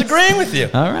anything I nice. was agreeing with you.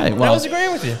 All right. Well, I was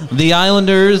agreeing with you. The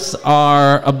Islanders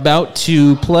are about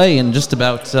to play in just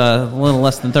about a little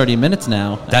less than 30 minutes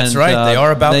now. That's right. They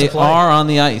are about to play. They are on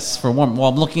the ice for warm. Well,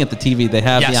 I'm looking at the TV. They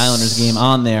have the Islanders game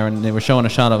on there, and they were showing a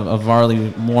shot of Varley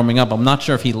warming up. I'm not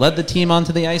sure if he led the team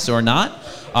onto the ice or not.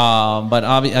 But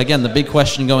again, the big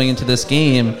question going into this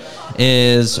game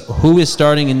is who is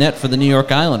starting in net for the New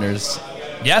York Islanders?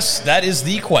 Yes, that is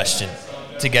the question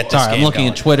to get this game I'm looking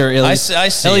going. at Twitter. I see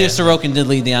Elias Sorokin did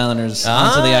lead the Islanders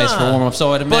onto the ice for warm-up,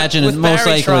 so I'd imagine with most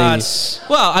Barry likely. Trotz,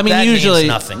 well, I mean, that usually means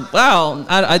nothing. Well,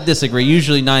 I disagree.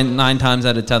 Usually nine times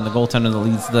out of 10, the goaltender that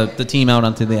leads the team out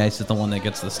onto the ice is the one that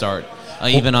gets the start,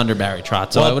 even under Barry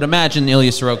Trotz. So I would imagine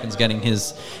Elias Sorokin's getting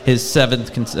his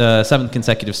seventh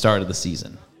consecutive start of the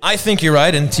season. I think you're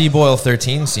right, and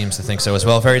T-Boyle13 seems to think so as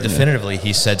well. Very definitively,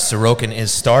 he said Sorokin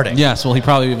is starting. Yes, well, he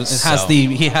probably has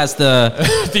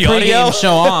the the audio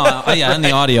show on, and the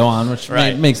audio on, which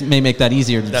may make that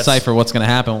easier to decipher what's going to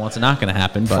happen and what's not going to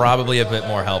happen. But probably a bit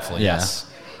more helpful. Yes.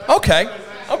 Okay.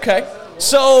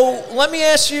 So let me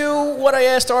ask you what I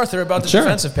asked Arthur about the Sure.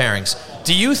 defensive pairings.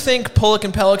 Do you think Pulock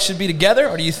and Pelech should be together,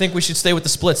 or do you think we should stay with the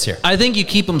splits here? I think you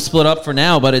keep them split up for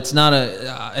now, but it's not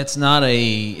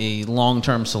a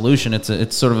long-term solution.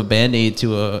 It's sort of a Band-Aid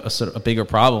to a sort of a bigger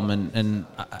problem. And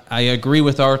I agree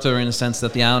with Arthur in the sense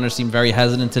that the Islanders seem very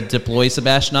hesitant to deploy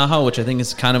Sebastian Aho, which I think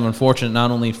is kind of unfortunate, not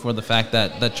only for the fact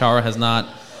that Chara has not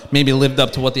maybe lived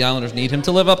up to what the Islanders need him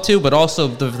to live up to, but also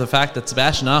the fact that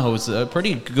Sebastian Aho is a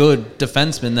pretty good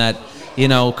defenseman that,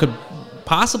 could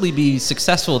possibly be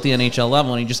successful at the NHL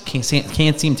level, and he just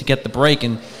can't seem to get the break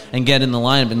and get in the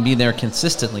lineup and be there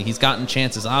consistently. He's gotten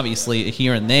chances, obviously,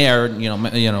 here and there.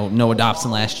 Noah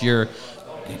Dobson last year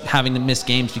having to miss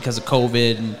games because of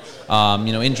COVID, and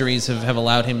injuries have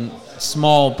allowed him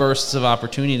small bursts of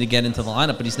opportunity to get into the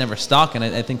lineup, but he's never stuck, and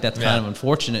I think that's kind of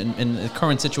unfortunate. In the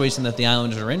current situation that the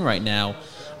Islanders are in right now,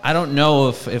 I don't know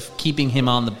if keeping him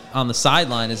on the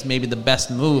sideline is maybe the best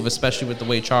move, especially with the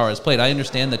way Chara has played. I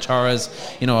understand that Chara is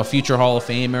a future Hall of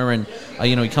Famer, and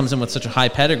he comes in with such a high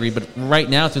pedigree. But right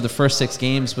now, through the first 6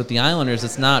 games with the Islanders,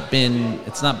 it's not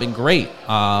been great.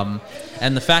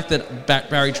 And the fact that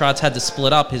Barry Trotz had to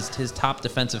split up his top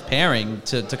defensive pairing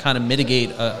to kind of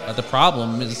mitigate the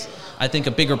problem is, I think,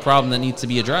 a bigger problem that needs to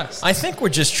be addressed. I think we're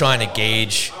just trying to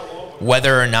gauge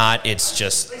whether or not it's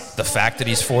just the fact that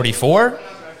he's 44,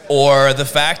 or the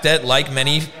fact that, like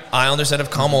many Islanders that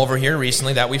have come over here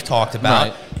recently that we've talked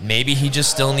about, maybe he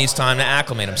just still needs time to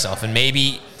acclimate himself, and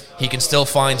maybe he can still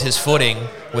find his footing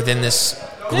within this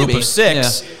group of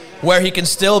 6, where he can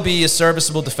still be a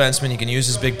serviceable defenseman. He can use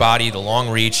his big body, the long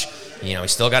reach.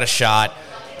 He's still got a shot,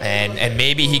 and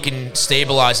maybe he can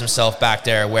stabilize himself back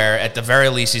there, where at the very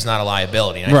least he's not a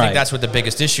liability. And I think that's what the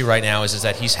biggest issue right now is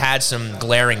that he's had some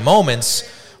glaring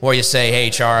moments where you say,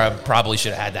 hey, Chara probably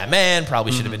should have had that man,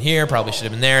 probably should have been here, probably should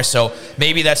have been there. So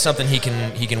maybe that's something he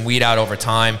can weed out over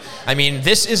time. I mean,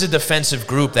 this is a defensive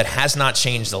group that has not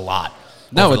changed a lot.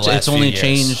 No, it's only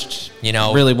changed,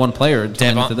 really one player.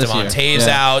 Devontae's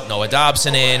out, Noah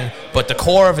Dobson in, but the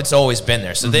core of it's always been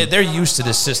there. So they're used to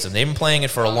this system. They've been playing it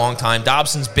for a long time.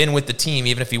 Dobson's been with the team,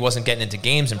 even if he wasn't getting into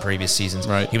games in previous seasons.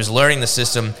 Right. He was learning the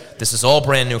system. This is all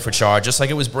brand new for Chara, just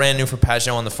like it was brand new for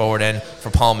Pageau on the forward end,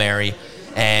 for Palmieri.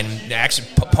 And actually,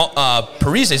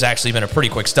 Parise's actually been a pretty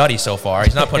quick study so far.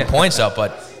 He's not putting points up,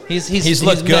 but he's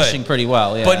looked good. Meshing pretty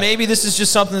well. Yeah. But maybe this is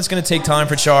just something that's going to take time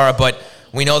for Chara. But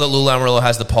we know that Lou Lamoriello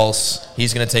has the pulse.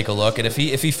 He's going to take a look, and if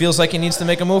he feels like he needs to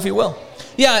make a move, he will.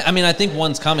 Yeah, I mean, I think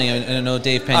one's coming. I know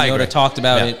Dave Pagnotta talked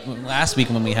about it last week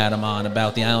when we had him on,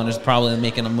 about the Islanders probably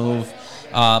making a move,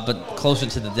 but closer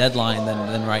to the deadline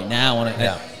than right now. And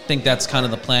I think that's kind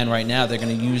of the plan right now. They're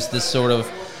going to use this sort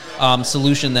of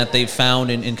solution that they've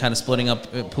found in kind of splitting up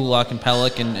Pulock and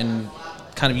Pelech and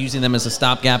kind of using them as a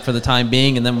stopgap for the time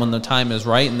being, and then when the time is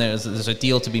right and there's a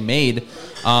deal to be made,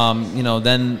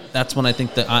 then that's when I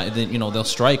think that they'll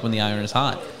strike when the iron is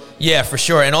hot. Yeah, for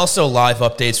sure. And also live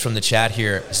updates from the chat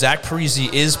here. Zach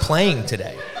Parise is playing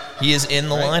today. He is in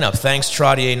the lineup. Thanks,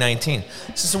 Trottier 19.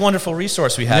 This is a wonderful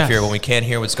resource we have here when we can't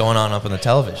hear what's going on up on the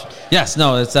television. Yes,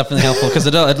 no, it's definitely helpful because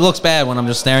it looks bad when I'm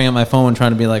just staring at my phone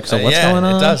trying to be like, so what's going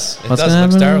on? It does. It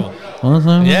looks terrible.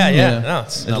 Yeah. No,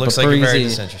 it looks like you're very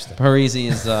disinterested. Parise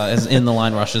is in the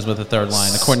line rushes with the third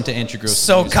line, according to Andrew Gross.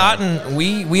 So, Cotton,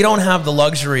 we don't have the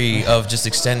luxury of just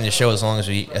extending the show as long as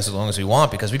we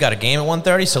want, because we got a game at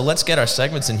 1:30. So let's get our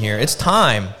segments in here. It's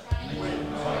time.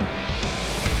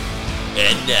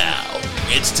 And now,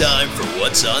 it's time for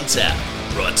What's on Tap,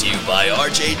 brought to you by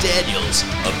RJ Daniels,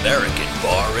 American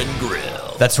Bar and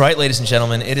Grill. That's right, ladies and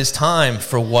gentlemen. It is time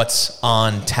for What's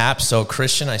on Tap. So,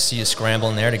 Christian, I see you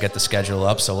scrambling there to get the schedule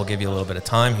up, so we'll give you a little bit of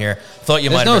time here. Thought you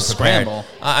might have been prepared. Scramble.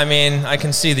 I mean, I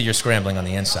can see that you're scrambling on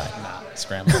the inside.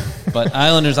 Scramble. But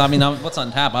Islanders, I mean, what's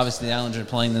on tap? Obviously, the Islanders are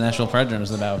playing the Nashville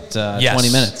Predators in about 20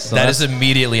 minutes. So that is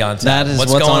immediately on tap. That is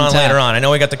what's going on later on. I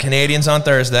know we got the Canadians on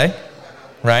Thursday.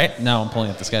 Right? Now I'm pulling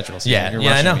up the schedule. So you're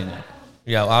I know. Me now.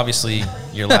 Yeah, obviously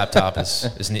your laptop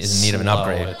is in need of an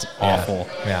upgrade. It's awful.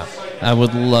 Yeah. I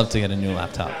would love to get a new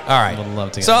laptop. All right. I would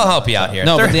love to get so I'll help you out here.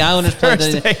 No, but the Islanders play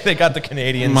Thursday, they got the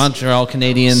Canadians. Montreal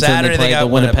Canadiens. Saturday, and they play the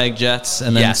Winnipeg Jets.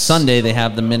 And then Sunday they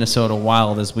have the Minnesota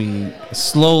Wild as we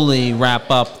slowly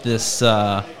wrap up this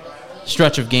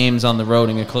stretch of games on the road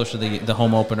and get closer to the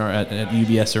home opener at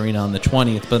UBS Arena on the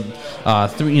 20th. But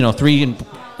three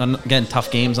again,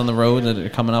 tough games on the road that are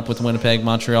coming up with Winnipeg,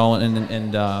 Montreal,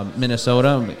 and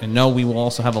Minnesota. And we will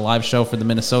also have a live show for the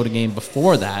Minnesota game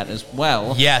before that as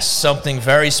well. Yes, something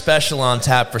very special on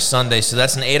tap for Sunday. So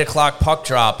that's an 8 o'clock puck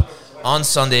drop on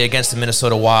Sunday against the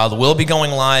Minnesota Wild. We'll be going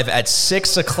live at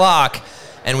 6 o'clock,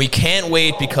 and we can't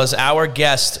wait because our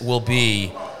guest will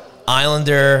be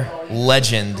Islander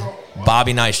legend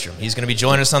Bobby Nystrom. He's going to be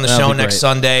joining us on the That'll show be next great.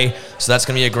 Sunday, so that's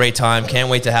going to be a great time. Can't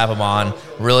wait to have him on.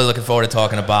 Really looking forward to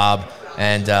talking to Bob.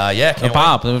 And, can't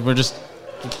Bob, we're just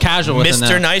casual with him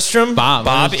Mr. now. Nystrom? Bob.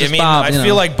 Bobby. Just I mean, Bob, I you feel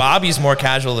know. like Bobby's more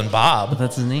casual than Bob.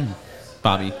 That's his name,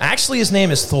 Bobby. Actually, his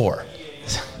name is Thor.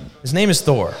 His name is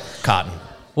Thor Cotton.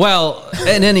 Well,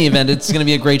 in any event, it's going to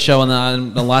be a great show and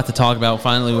a lot to talk about.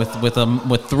 Finally,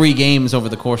 with 3 games over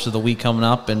the course of the week coming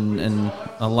up, and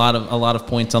a lot of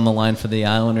points on the line for the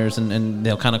Islanders, and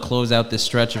they'll kind of close out this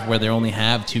stretch of where they only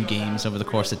have 2 games over the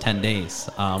course of 10 days,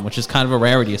 which is kind of a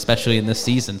rarity, especially in this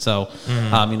season. So,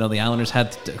 the Islanders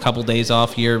had a couple days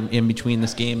off here in between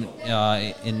this game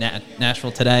in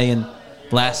Nashville today and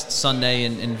last Sunday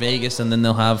in Vegas, and then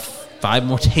they'll have 5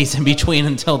 more days in between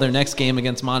until their next game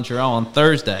against Montreal on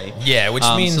Thursday. Yeah, which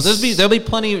means so there'll be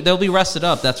plenty. They'll be rested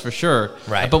up, that's for sure.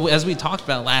 Right. But as we talked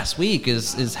about last week,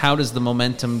 is how does the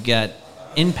momentum get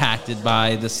impacted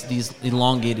by these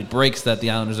elongated breaks that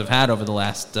the Islanders have had over the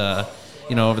last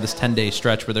over this 10-day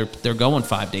stretch where they're going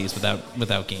 5 days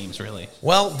without games really.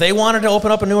 Well, they wanted to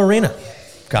open up a new arena.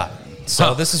 God.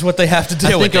 So this is what they have to do. I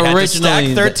think They had to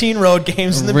originally stack 13 road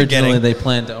games in the beginning. Originally, they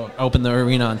planned to open the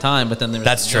arena on time, but then there was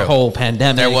That's true. the whole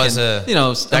pandemic. There was and, that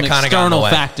kinda got in the external way.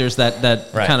 factors that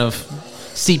Right. kind of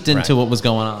seeped into Right. what was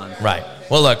going on. Right.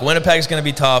 Well, look, Winnipeg's going to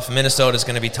be tough. Minnesota's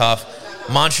going to be tough.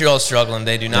 Montreal's struggling.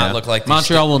 They do not Yeah. look like these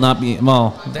Montreal will not be.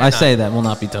 Well, They're I not. say that will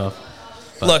not be tough.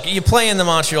 Look, you play in the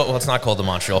Montreal. Well, it's not called the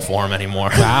Montreal Forum anymore.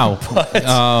 Wow.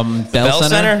 Bell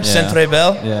Center? Yeah. Centre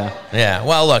Bell? Yeah. Yeah.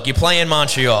 Well, look, you play in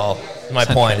Montreal. My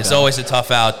Centre point. It's Bell. always a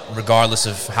tough out, regardless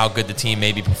of how good the team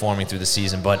may be performing through the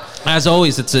season. But As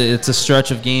always, it's a stretch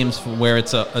of games where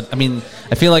it's I mean,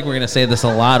 I feel like we're going to say this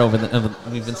a lot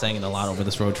we've been saying it a lot over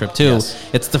this road trip too. Yes.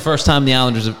 It's the first time the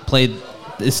Islanders have played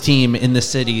this team in this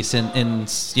city in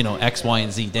X, Y,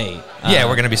 and Z date. yeah,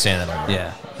 we're going to be saying that all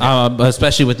year. Yeah,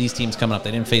 especially with these teams coming up. They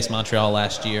didn't face Montreal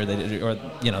last year. They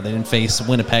didn't face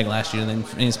Winnipeg last year. They didn't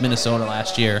face Minnesota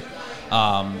last year.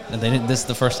 And they didn't. This is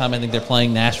the first time I think they're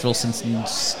playing Nashville since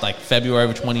like February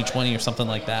of 2020 or something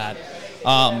like that.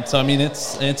 So I mean,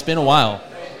 it's been a while.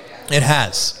 It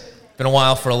has been a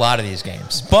while for a lot of these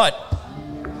games, but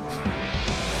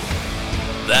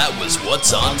That was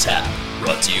What's on Tap,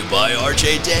 brought to you by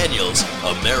RJ Daniels,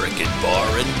 American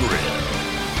Bar and Grill.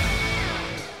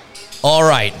 all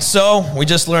right. So we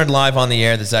just learned live on the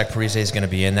air that Zach Parise is going to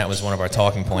be in. That was one of our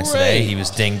talking points today. Great. He was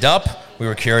dinged up. We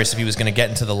were curious if he was going to get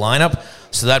into the lineup.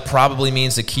 So that probably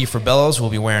means that Kiefer Bellows will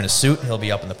be wearing a suit. He'll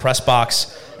be up in the press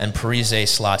box, and Parise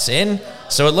slots in.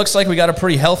 So it looks like we got a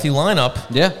pretty healthy lineup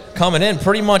Yeah. coming in.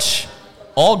 Pretty much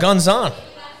all guns on,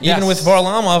 even Yes. with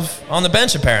Varlamov on the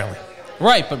bench apparently.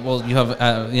 Right, but you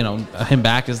have him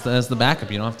back as the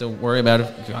backup. You don't have to worry about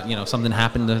if something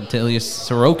happened to Ilya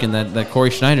Sorokin that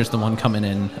Corey Schneider's the one coming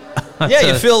in. Yeah,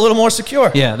 you feel a little more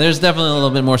secure. Yeah, there's definitely a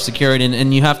little bit more security,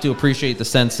 and you have to appreciate the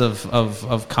sense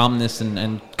of calmness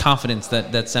and confidence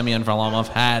that Semyon Varlamov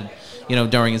had,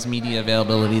 during his media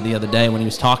availability the other day when he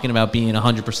was talking about being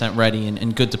 100% ready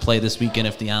and good to play this weekend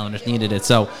if the Islanders needed it.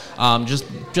 So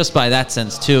just by that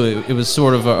sense, too, it was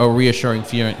sort of a reassuring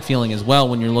feeling as well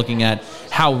when you're looking at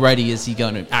how ready is he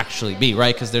going to actually be,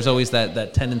 right? Because there's always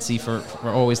that tendency for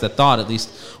always that thought, at least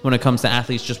when it comes to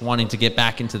athletes just wanting to get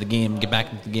back into the game, get back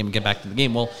into the game, and get back to the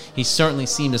game. Well, he certainly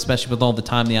seemed, especially with all the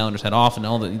time the Islanders had off and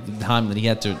all the time that he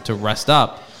had to rest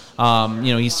up,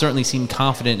 he certainly seemed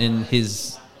confident in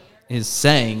his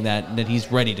saying that he's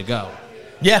ready to go.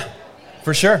 Yeah,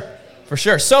 for sure. For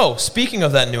sure. So, speaking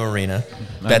of that new arena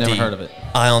that never the heard of it.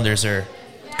 Islanders are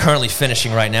currently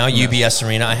finishing right now, UBS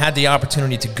Arena, I had the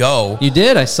opportunity to go. You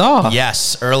did? I saw.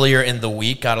 Yes, earlier in the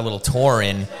week, got a little tour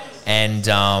in, and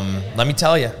let me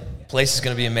tell you, place is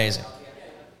going to be amazing.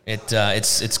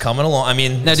 It's coming along. I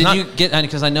mean, Now, it's did not- you get,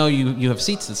 because I know you have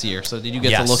seats this year, so did you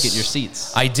get Yes. to look at your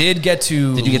seats? I did get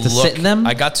to. Did you get to look, sit in them?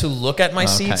 I got to look at my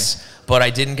Okay. seats, but I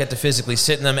didn't get to physically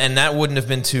sit in them, and that wouldn't have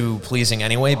been too pleasing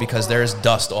anyway because there is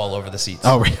dust all over the seats.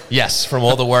 Oh, really? Yes, from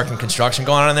all the work and construction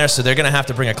going on in there. So they're going to have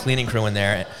to bring a cleaning crew in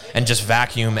there and just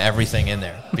vacuum everything in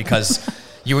there because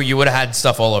you would have had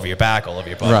stuff all over your back, all over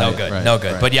your butt. No Right, good, right, no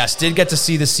good. right. But yes, did get to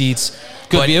see the seats.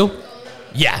 Good but- view?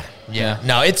 Yeah.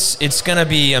 No, it's gonna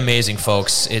be amazing,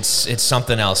 folks. It's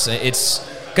something else. It's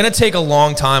gonna take a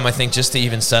long time, I think, just to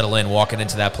even settle in, walking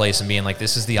into that place and being like,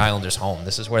 "This is the Islanders' home.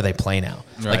 This is where they play now."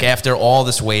 Right. Like after all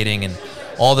this waiting and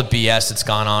all the BS that's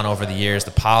gone on over the years,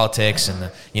 the politics and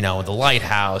the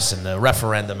lighthouse and the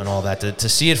referendum and all that, to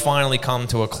see it finally come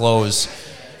to a close,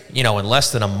 in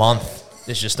less than a month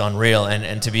is just unreal.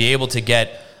 And to be able to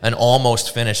get an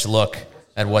almost finished look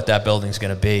at what that building's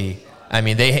gonna be. I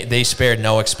mean, they spared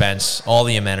no expense, all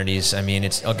the amenities. I mean,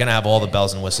 it's going to have all the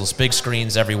bells and whistles, big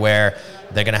screens everywhere.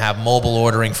 They're going to have mobile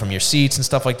ordering from your seats and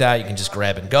stuff like that. You can just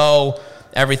grab and go.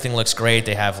 Everything looks great.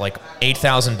 They have like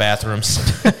 8,000 bathrooms.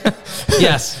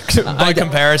 Yes. By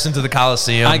comparison to the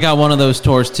Coliseum. I got one of those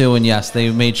tours too, and yes,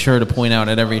 they made sure to point out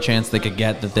at every chance they could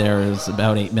get that there is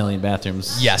about 8 million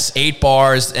bathrooms. Yes, 8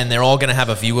 bars, and they're all going to have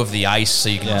a view of the ice, so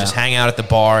you can just hang out at the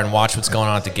bar and watch what's going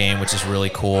on at the game, which is really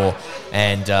cool.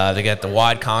 And they get the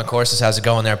wide concourses. How's it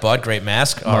going there, bud? Great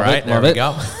mask. All right, there we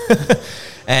go.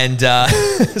 And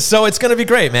so it's going to be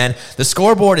great, man. The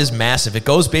scoreboard is massive. It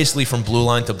goes basically from blue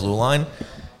line to blue line.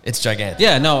 It's gigantic.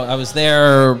 Yeah, no, I was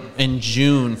there in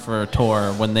June for a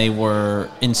tour when they were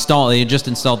installed. They had just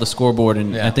installed the scoreboard,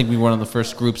 and I think we were one of the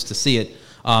first groups to see it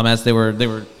as they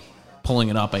were pulling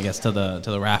it up, I guess, to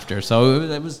the rafter. So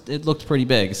it looked pretty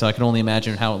big. So I can only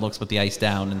imagine how it looks with the ice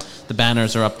down, and the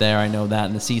banners are up there. I know that,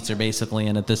 and the seats are basically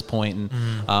in at this point.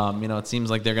 And it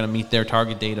seems like they're going to meet their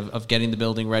target date of getting the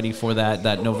building ready for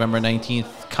that November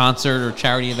 19th concert or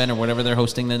charity event or whatever they're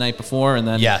hosting the night before. And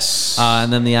then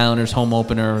and then the Islanders home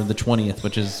opener the 20th,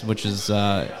 which is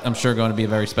I'm sure going to be a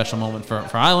very special moment for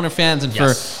Islander fans and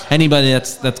for anybody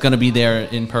that's going to be there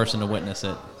in person to witness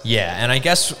it. Yeah, and I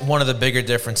guess one of the bigger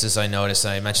differences I noticed,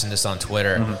 and I mentioned this on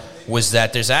Twitter, was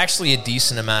that there's actually a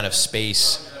decent amount of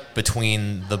space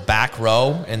between the back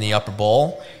row and the upper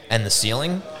bowl and the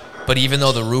ceiling. But even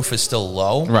though the roof is still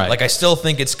low, like I still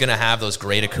think it's going to have those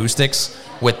great acoustics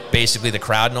with basically the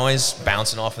crowd noise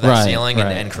bouncing off of that ceiling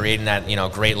and creating that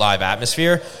great live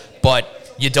atmosphere. But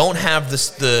you don't have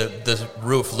the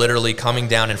roof literally coming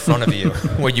down in front of you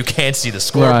where you can't see the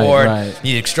scoreboard.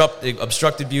 You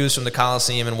obstructed views from the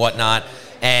Coliseum and whatnot,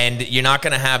 and you're not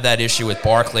going to have that issue with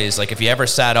Barclays. Like if you ever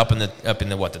sat up in the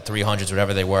 300s,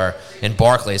 whatever they were in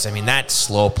Barclays, I mean that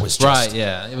slope was just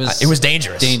it was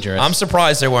dangerous. I'm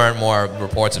surprised there weren't more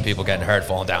reports of people getting hurt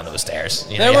falling down those stairs.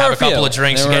 You have a couple of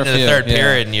drinks, you get into the third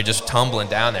period, and you're just tumbling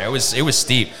down there. It was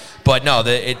steep, but no,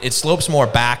 it slopes more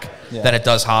back than it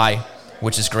does high,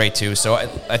 which is great too. So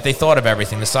they thought of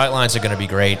everything. The sightlines are going to be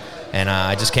great, and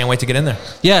I just can't wait to get in there.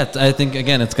 Yeah, I think,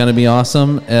 again, it's going to be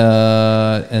awesome,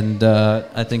 and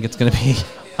I think it's going to be...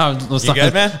 I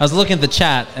was looking at the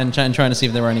chat and trying to see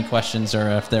if there were any questions or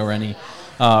if there were any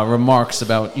remarks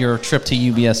about your trip to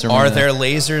UBS Arena. Are there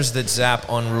lasers that zap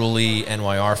unruly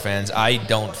NYR fans? I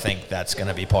don't think that's going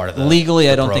to be part of the legally.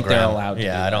 I don't program. think they're allowed to.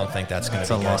 Yeah, I don't think that's going to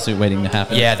be a lawsuit waiting to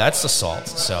happen. Yeah, that's assault,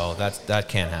 so that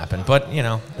can't happen. But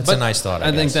it's a nice thought.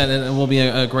 I think that it will be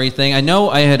a great thing. I know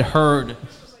I had heard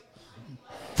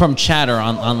from chatter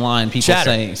online,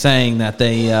 people saying that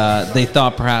they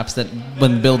thought perhaps that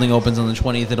when the building opens on the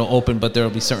 20th, it'll open, but there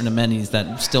will be certain amenities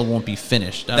that still won't be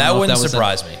finished. That wouldn't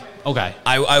surprise me. Okay.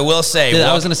 I will say...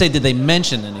 I was going to say, did they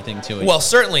mention anything to it? Well,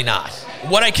 certainly not.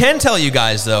 What I can tell you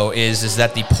guys, though, is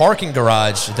that the parking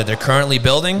garage that they're currently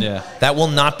building, that will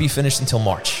not be finished until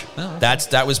March. Oh, okay.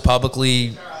 That was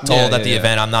publicly told at the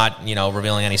event. I'm not,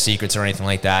 revealing any secrets or anything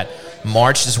like that.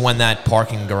 March is when that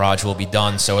parking garage will be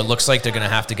done, so it looks like they're going to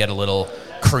have to get a little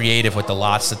creative with the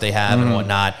lots that they have and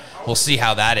whatnot. We'll see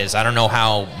how that is. I don't know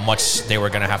how much they were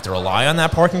going to have to rely on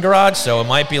that parking garage, so it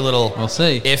might be a little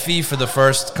iffy for the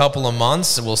first couple of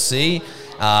months. We'll see.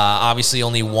 Obviously,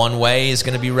 only one way is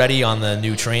going to be ready on the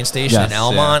new train station in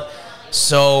Elmont. Yeah.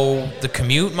 So the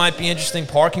commute might be interesting.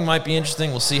 Parking might be interesting.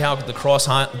 We'll see how the Cross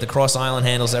Island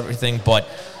handles everything. But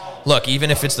look, even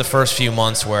if it's the first few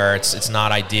months where it's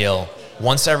not ideal,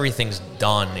 once everything's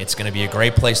done, it's going to be a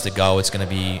great place to go. It's going to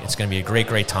be a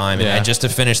great time. Yeah. And just to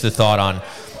finish the thought on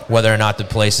whether or not the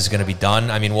place is going to be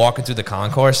done, I mean, walking through the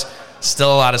concourse,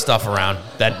 still a lot of stuff around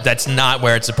that's not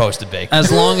where it's supposed to be. As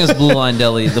long as Blue Line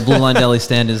Deli, the Blue Line Deli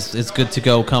stand is good to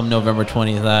go come November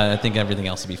 20th, I think everything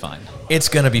else will be fine. It's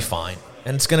going to be fine,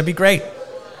 and it's going to be great.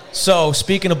 So,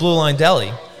 speaking of Blue Line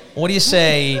Deli, what do you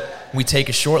say we take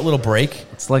a short little break?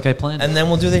 It's like I planned. And then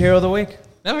we'll do the Hero of the Week.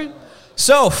 All right.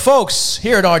 So, folks,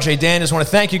 here at RJ Daniels, I want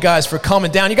to thank you guys for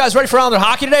coming down. You guys ready for Islander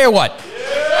hockey today or what?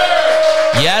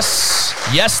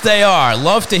 Yes, they are.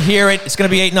 Love to hear it. It's going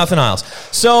to be 8-0 Isles.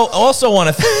 So, also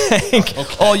want to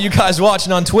thank all you guys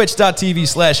watching on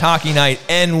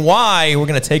twitch.tv/HockeyNightNY. We're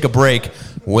going to take a break.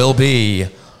 We'll be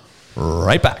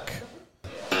right back.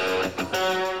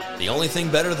 The only thing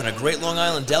better than a great Long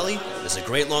Island deli is a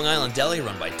great Long Island deli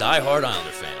run by die-hard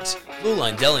Islander fans. Blue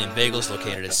Line Deli and Bagels,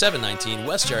 located at 719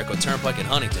 West Jericho Turnpike in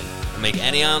Huntington, will make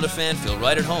any Islander fan feel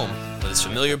right at home with its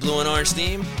familiar blue and orange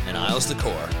theme and Isles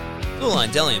decor. Blue Line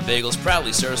Deli and Bagels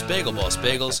proudly serves Bagel Boss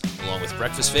bagels, along with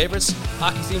breakfast favorites,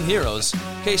 hockey-themed heroes,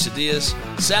 quesadillas,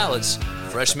 salads,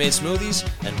 fresh-made smoothies,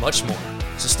 and much more.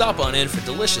 So stop on in for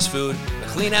delicious food, a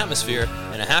clean atmosphere,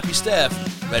 and and a happy staff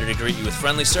ready to greet you with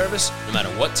friendly service no matter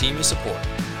what team you support.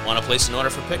 Want to place an order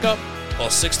for pickup? Call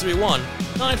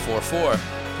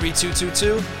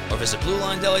 631-944-3222 or visit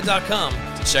BlueLineDeli.com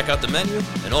to check out the menu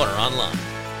and order online.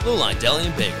 Blue Line Deli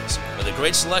and Bagels, where the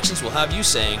great selections will have you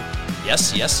saying,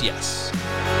 yes, yes, yes.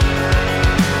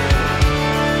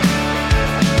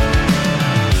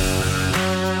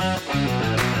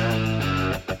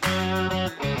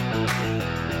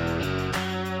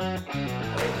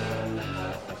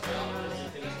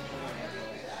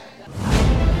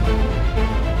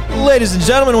 Ladies and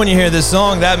gentlemen, when you hear this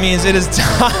song, that means it is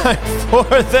time for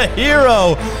the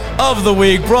Hero of the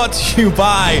Week, brought to you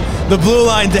by the Blue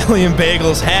Line Deli and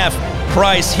Bagels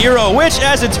half-price hero, which,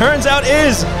 as it turns out,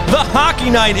 is the Hockey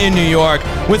Night in New York,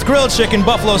 with grilled chicken,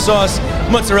 buffalo sauce,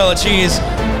 mozzarella cheese,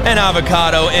 and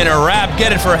avocado in a wrap.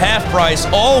 Get it for half price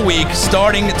all week,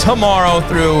 starting tomorrow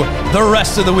through the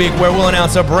rest of the week, where we'll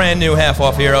announce a brand new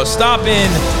half-off hero. Stop in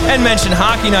and mention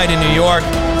Hockey Night in New York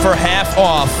for half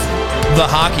off the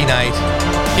Hockey Night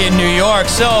in New York.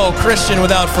 So, Christian,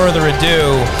 without further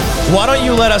ado, why don't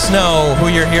you let us know who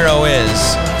your hero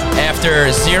is after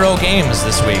 0 games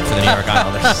this week for the New York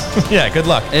Islanders? Yeah, good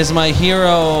luck. Is my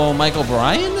hero Michael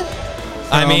Bryan?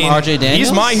 I mean, RJ Daniels?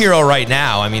 He's my hero right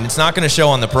now. I mean, it's not going to show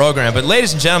on the program. But,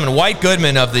 ladies and gentlemen, White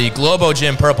Goodman of the Globo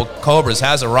Gym Purple Cobras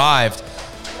has arrived.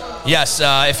 Yes,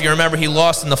 if you remember, he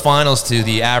lost in the finals to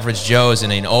the Average Joes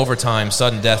in an overtime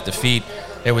sudden death defeat.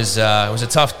 It was a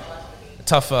tough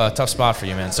spot for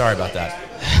you, man. Sorry about that.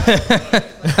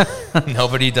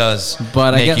 Nobody does.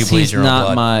 But make I guess you bleed he's your own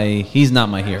not blood. he's not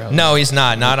my hero. No, he's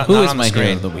not. Who not is on my the screen.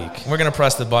 hero of the week? We're gonna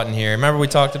press the button here. Remember we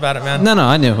talked about it, man? No,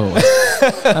 I knew who it was.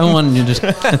 I wanted you to just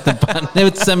hit the button.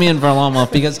 It's Semyon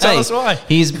Varlamov because Tell us why.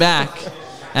 He's back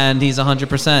and he's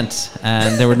 100%,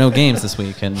 and there were no games this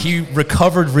week, and He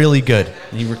recovered really good.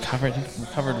 he recovered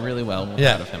really well. We're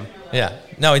Yeah. proud of him. Yeah.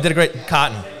 No, he did a great.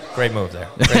 Cotton. Great move there.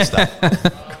 Great stuff.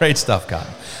 Great stuff,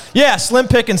 Cotton. Yeah, slim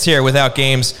pickings here without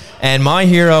games, and my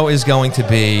hero is going to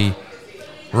be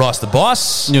Ross the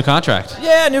Boss. New contract.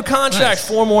 Yeah, new contract, Nice.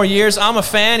 4 more years. I'm a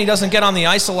fan. He doesn't get on the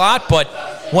ice a lot, but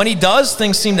when he does,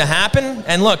 things seem to happen.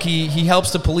 And look, he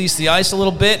helps to police the ice a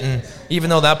little bit, and even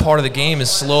though that part of the game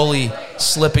is slowly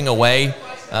slipping away,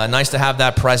 nice to have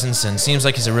that presence, and seems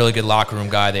like he's a really good locker room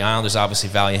guy. The Islanders obviously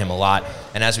value him a lot,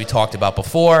 and as we talked about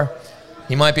before,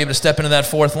 he might be able to step into that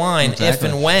fourth line if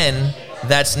and when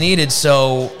that's needed.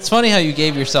 So It's funny how you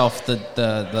gave yourself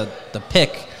the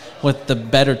pick with the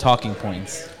better talking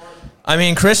points. I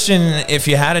mean, Christian, if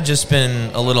you had just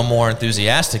been a little more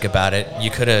enthusiastic about it,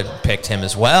 you could have picked him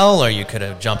as well, or you could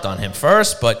have jumped on him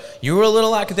first, but you were a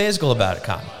little lackadaisical about it,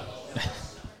 Cotton.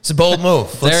 It's a bold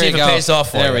move. Let's see if it pays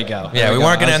off for you. There we go. Yeah, There we we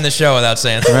weren't go. going to end the show without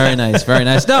saying that. Very nice, very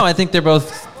nice. No, I think they're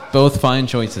both fine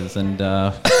choices and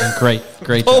great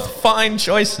job. Both fine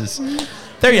choices.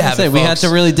 There you have it, We had folks. to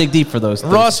really dig deep for those.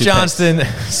 Ross two picks. Johnston,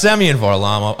 Semyon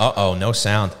Varlamov. Uh-oh, no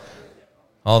sound.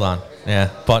 Hold on. Yeah,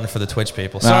 button for the Twitch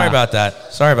people. Sorry about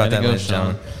that. Sorry about Way to that, go, ladies and Sean.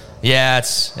 gentlemen. Yeah,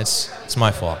 it's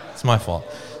my fault. It's my fault.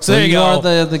 So So there you you go.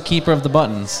 are the keeper of the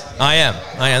buttons. I am.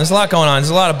 There's a lot going on. There's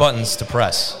a lot of buttons to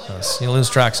press. You lose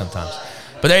track sometimes.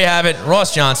 But there you have it.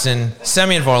 Ross Johnston,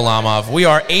 Semyon Varlamov. We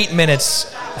are 8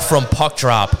 minutes from puck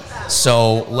drop.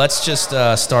 So let's just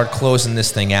start closing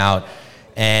this thing out.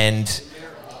 And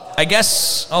I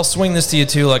guess I'll swing this to you,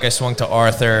 too, like I swung to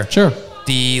Arthur. Sure.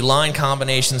 The line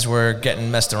combinations were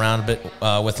getting messed around a bit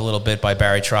with a little bit by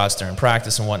Barry Trotz during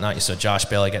practice and whatnot. You saw Josh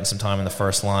Bailey getting some time in the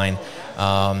first line.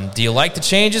 Do you like the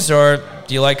changes, or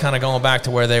do you like kind of going back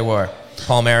to where they were?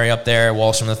 Palmieri up there,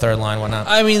 Walsh from the third line, whatnot.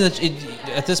 I mean,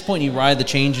 at this point, you ride the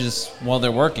changes while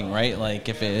they're working, right? Like,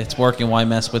 if it's working, why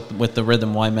mess with the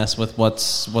rhythm? Why mess with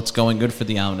what's going good for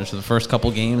the Islanders? So the first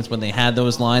couple games when they had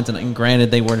those lines, and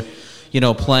granted, they were,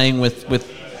 playing with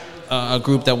a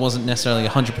group that wasn't necessarily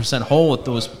 100% whole with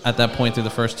those at that point through the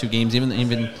first 2 games.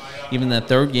 Even that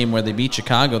third game where they beat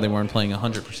Chicago, they weren't playing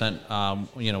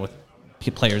 100%. With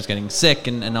players getting sick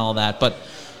and all that, but.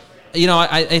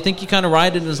 I think you kind of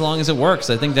ride it as long as it works.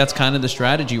 I think that's kind of the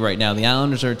strategy right now. The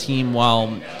Islanders are a team,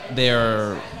 while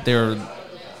their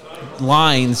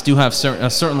lines do have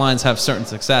certain lines have certain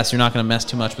success. You're not going to mess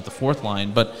too much with the fourth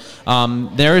line, but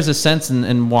there is a sense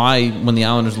in why when the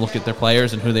Islanders look at their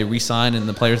players and who they re-sign and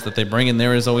the players that they bring in,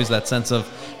 there is always that sense of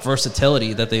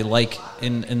versatility that they like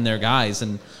in their guys.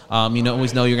 And you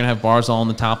always know you're going to have Barzal on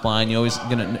the top line. You're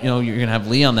going to have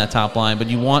Lee on that top line, but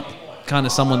you want kind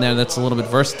of someone there that's a little bit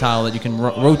versatile that you can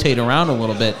rotate around a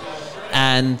little bit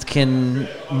and can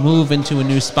move into a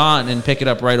new spot and pick it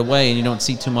up right away, and you don't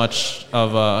see too much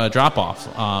of a drop-off.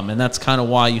 And that's kind of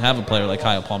why you have a player like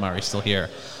Kyle Palmieri still here.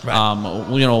 Right.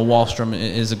 Wahlstrom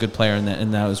is a good player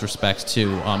in those respects,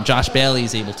 too. Josh Bailey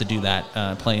is able to do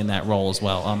that, play in that role as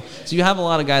well. So you have a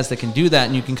lot of guys that can do that,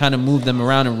 and you can kind of move them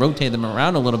around and rotate them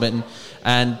around a little bit.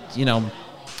 And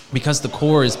because the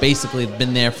core has basically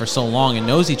been there for so long and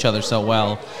knows each other so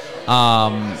well,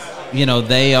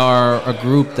 they are a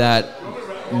group that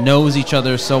knows each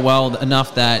other so well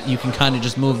enough that you can kind of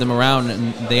just move them around,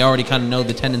 and they already kind of know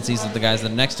the tendencies of the guys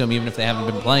that are next to them, even if they haven't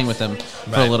been playing with them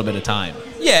for a little bit of time.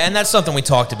 Yeah, and that's something we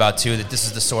talked about, too, that this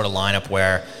is the sort of lineup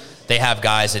where they have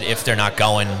guys that if they're not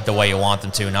going the way you want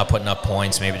them to, not putting up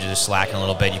points, maybe just slacking a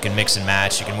little bit, you can mix and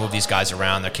match, you can move these guys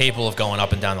around. They're capable of going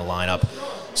up and down the lineup.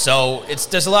 So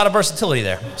there's a lot of versatility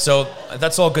there. So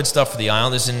that's all good stuff for the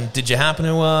Islanders. And did you happen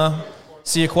to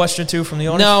see a question or two from the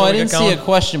audience? No, I didn't see a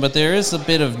question, but there is a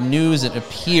bit of news. It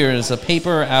appears a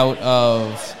paper out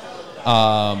of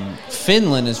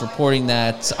Finland is reporting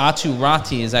that Aatu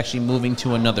Räty is actually moving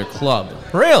to another club.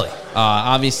 Really?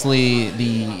 Obviously,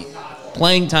 the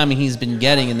playing time he's been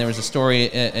getting, and there was a story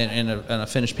in a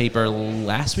Finnish paper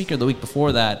last week or the week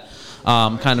before that,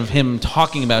 kind of him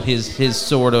talking about his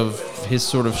sort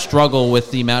of struggle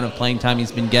with the amount of playing time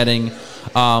he's been getting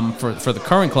for the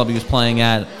current club he was playing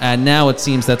at, and now it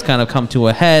seems that's kind of come to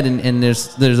a head, and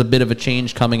there's a bit of a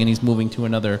change coming, and he's moving to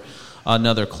another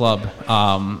club,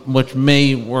 which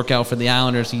may work out for the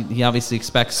Islanders. He obviously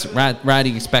expects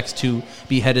Räty expects to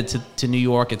be headed to New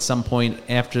York at some point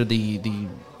after the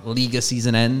Liga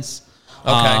season ends.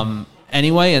 Okay.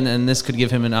 Anyway, and this could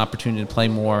give him an opportunity to play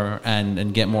more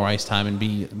and get more ice time and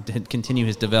continue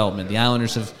his development. The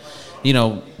Islanders have,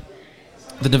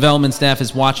 the development staff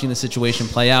is watching the situation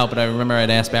play out, but I remember I'd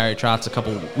asked Barry Trotz a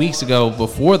couple weeks ago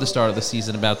before the start of the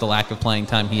season about the lack of playing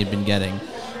time he had been getting.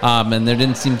 And there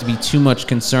didn't seem to be too much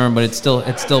concern, but it's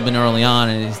still been early on,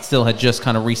 and he still had just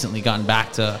kind of recently gotten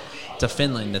back to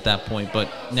Finland at that point, but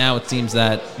now it seems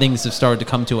that things have started to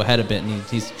come to a head a bit, and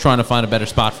he's trying to find a better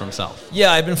spot for himself.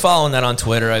 Yeah, I've been following that on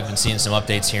Twitter. I've been seeing some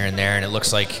updates here and there, and it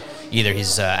looks like either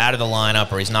he's out of the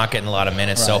lineup or he's not getting a lot of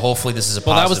minutes, so hopefully this is a positive.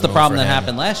 Well, that was the problem that him.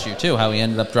 happened last year, too, how he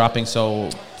ended up dropping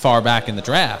so far back in the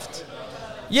draft.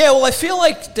 Yeah, well, I feel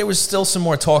like there was still some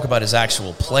more talk about his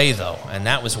actual play, though, and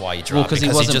that was why he dropped. Well, because he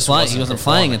wasn't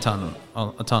playing a ton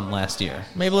last year.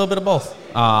 Maybe a little bit of both.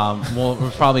 Well,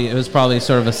 it was probably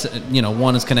sort of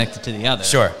one is connected to the other.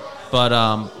 Sure.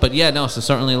 But yeah, no. So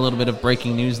certainly a little bit of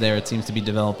breaking news there. It seems to be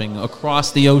developing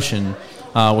across the ocean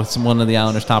with one of the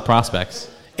Islanders' top prospects.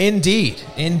 Indeed,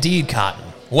 Cotton.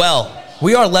 Well,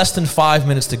 we are less than 5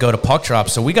 minutes to go to puck drop,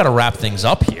 so we got to wrap things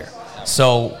up here.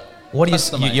 So. What do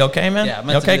you okay, man? Yeah,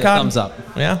 you okay, Cotton? Thumbs up.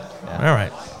 Yeah? All right.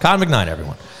 Cotton McKnight,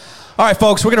 everyone. All right,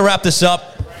 folks, we're going to wrap this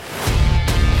up.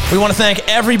 We want to thank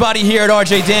everybody here at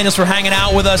RJ Daniels for hanging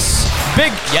out with us.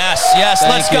 Yes,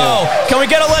 let's go. Can we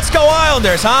get a Let's Go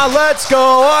Islanders, huh? Let's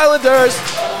go Islanders.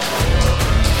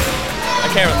 I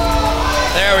can't.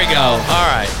 There we go. All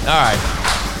right.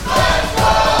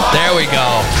 There we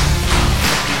go.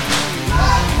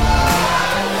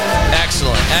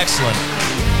 Excellent.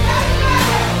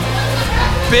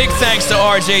 Big thanks to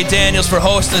RJ Daniels for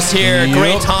hosting us here. Yep.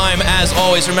 Great time as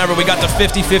always. Remember, we got the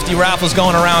 50-50 raffles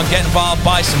going around. Get involved,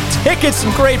 buy some tickets,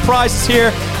 some great prizes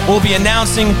here. We'll be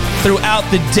announcing throughout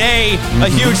the day. A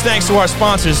huge thanks to our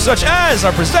sponsors, such as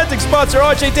our presenting sponsor,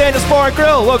 RJ Daniels Bar and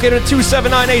Grill, located at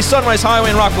 2798 Sunrise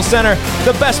Highway in Rockville Center.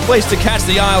 The best place to catch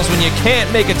the Isles when you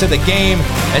can't make it to the game.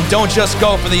 And don't just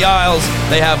go for the Isles.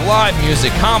 They have live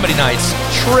music, comedy nights,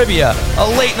 trivia, a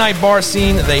late night bar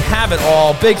scene. They have it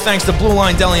all. Big thanks to Blue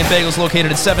Line Deli and Bagels,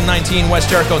 located at 719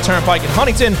 West Jericho Turnpike in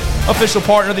Huntington, official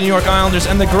partner of the New York Islanders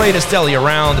and the greatest deli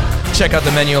around. Check out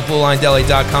the menu at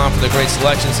BlueLineDeli.com for the great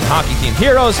selections and hockey-themed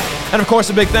heroes. And of course,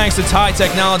 a big thanks to Ty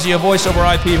Technology, a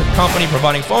voice-over-IP company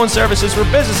providing phone services for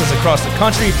businesses across the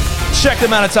country. Check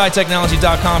them out at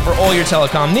TyTechnology.com for all your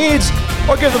telecom needs,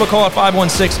 or give them a call at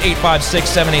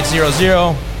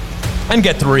 516-856-7800 and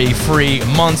get 3 free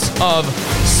months of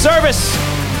service.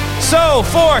 So,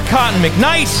 for Cotton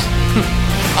McKnight,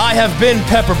 I have been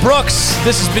Pepper Brooks.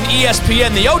 This has been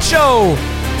ESPN The Ocho.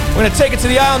 We're going to take it to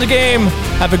the Islander game.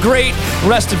 Have a great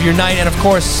rest of your night. And, of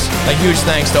course, a huge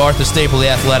thanks to Arthur Staple, The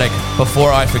Athletic,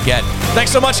 before I forget.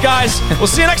 Thanks so much, guys. We'll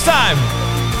see you next time.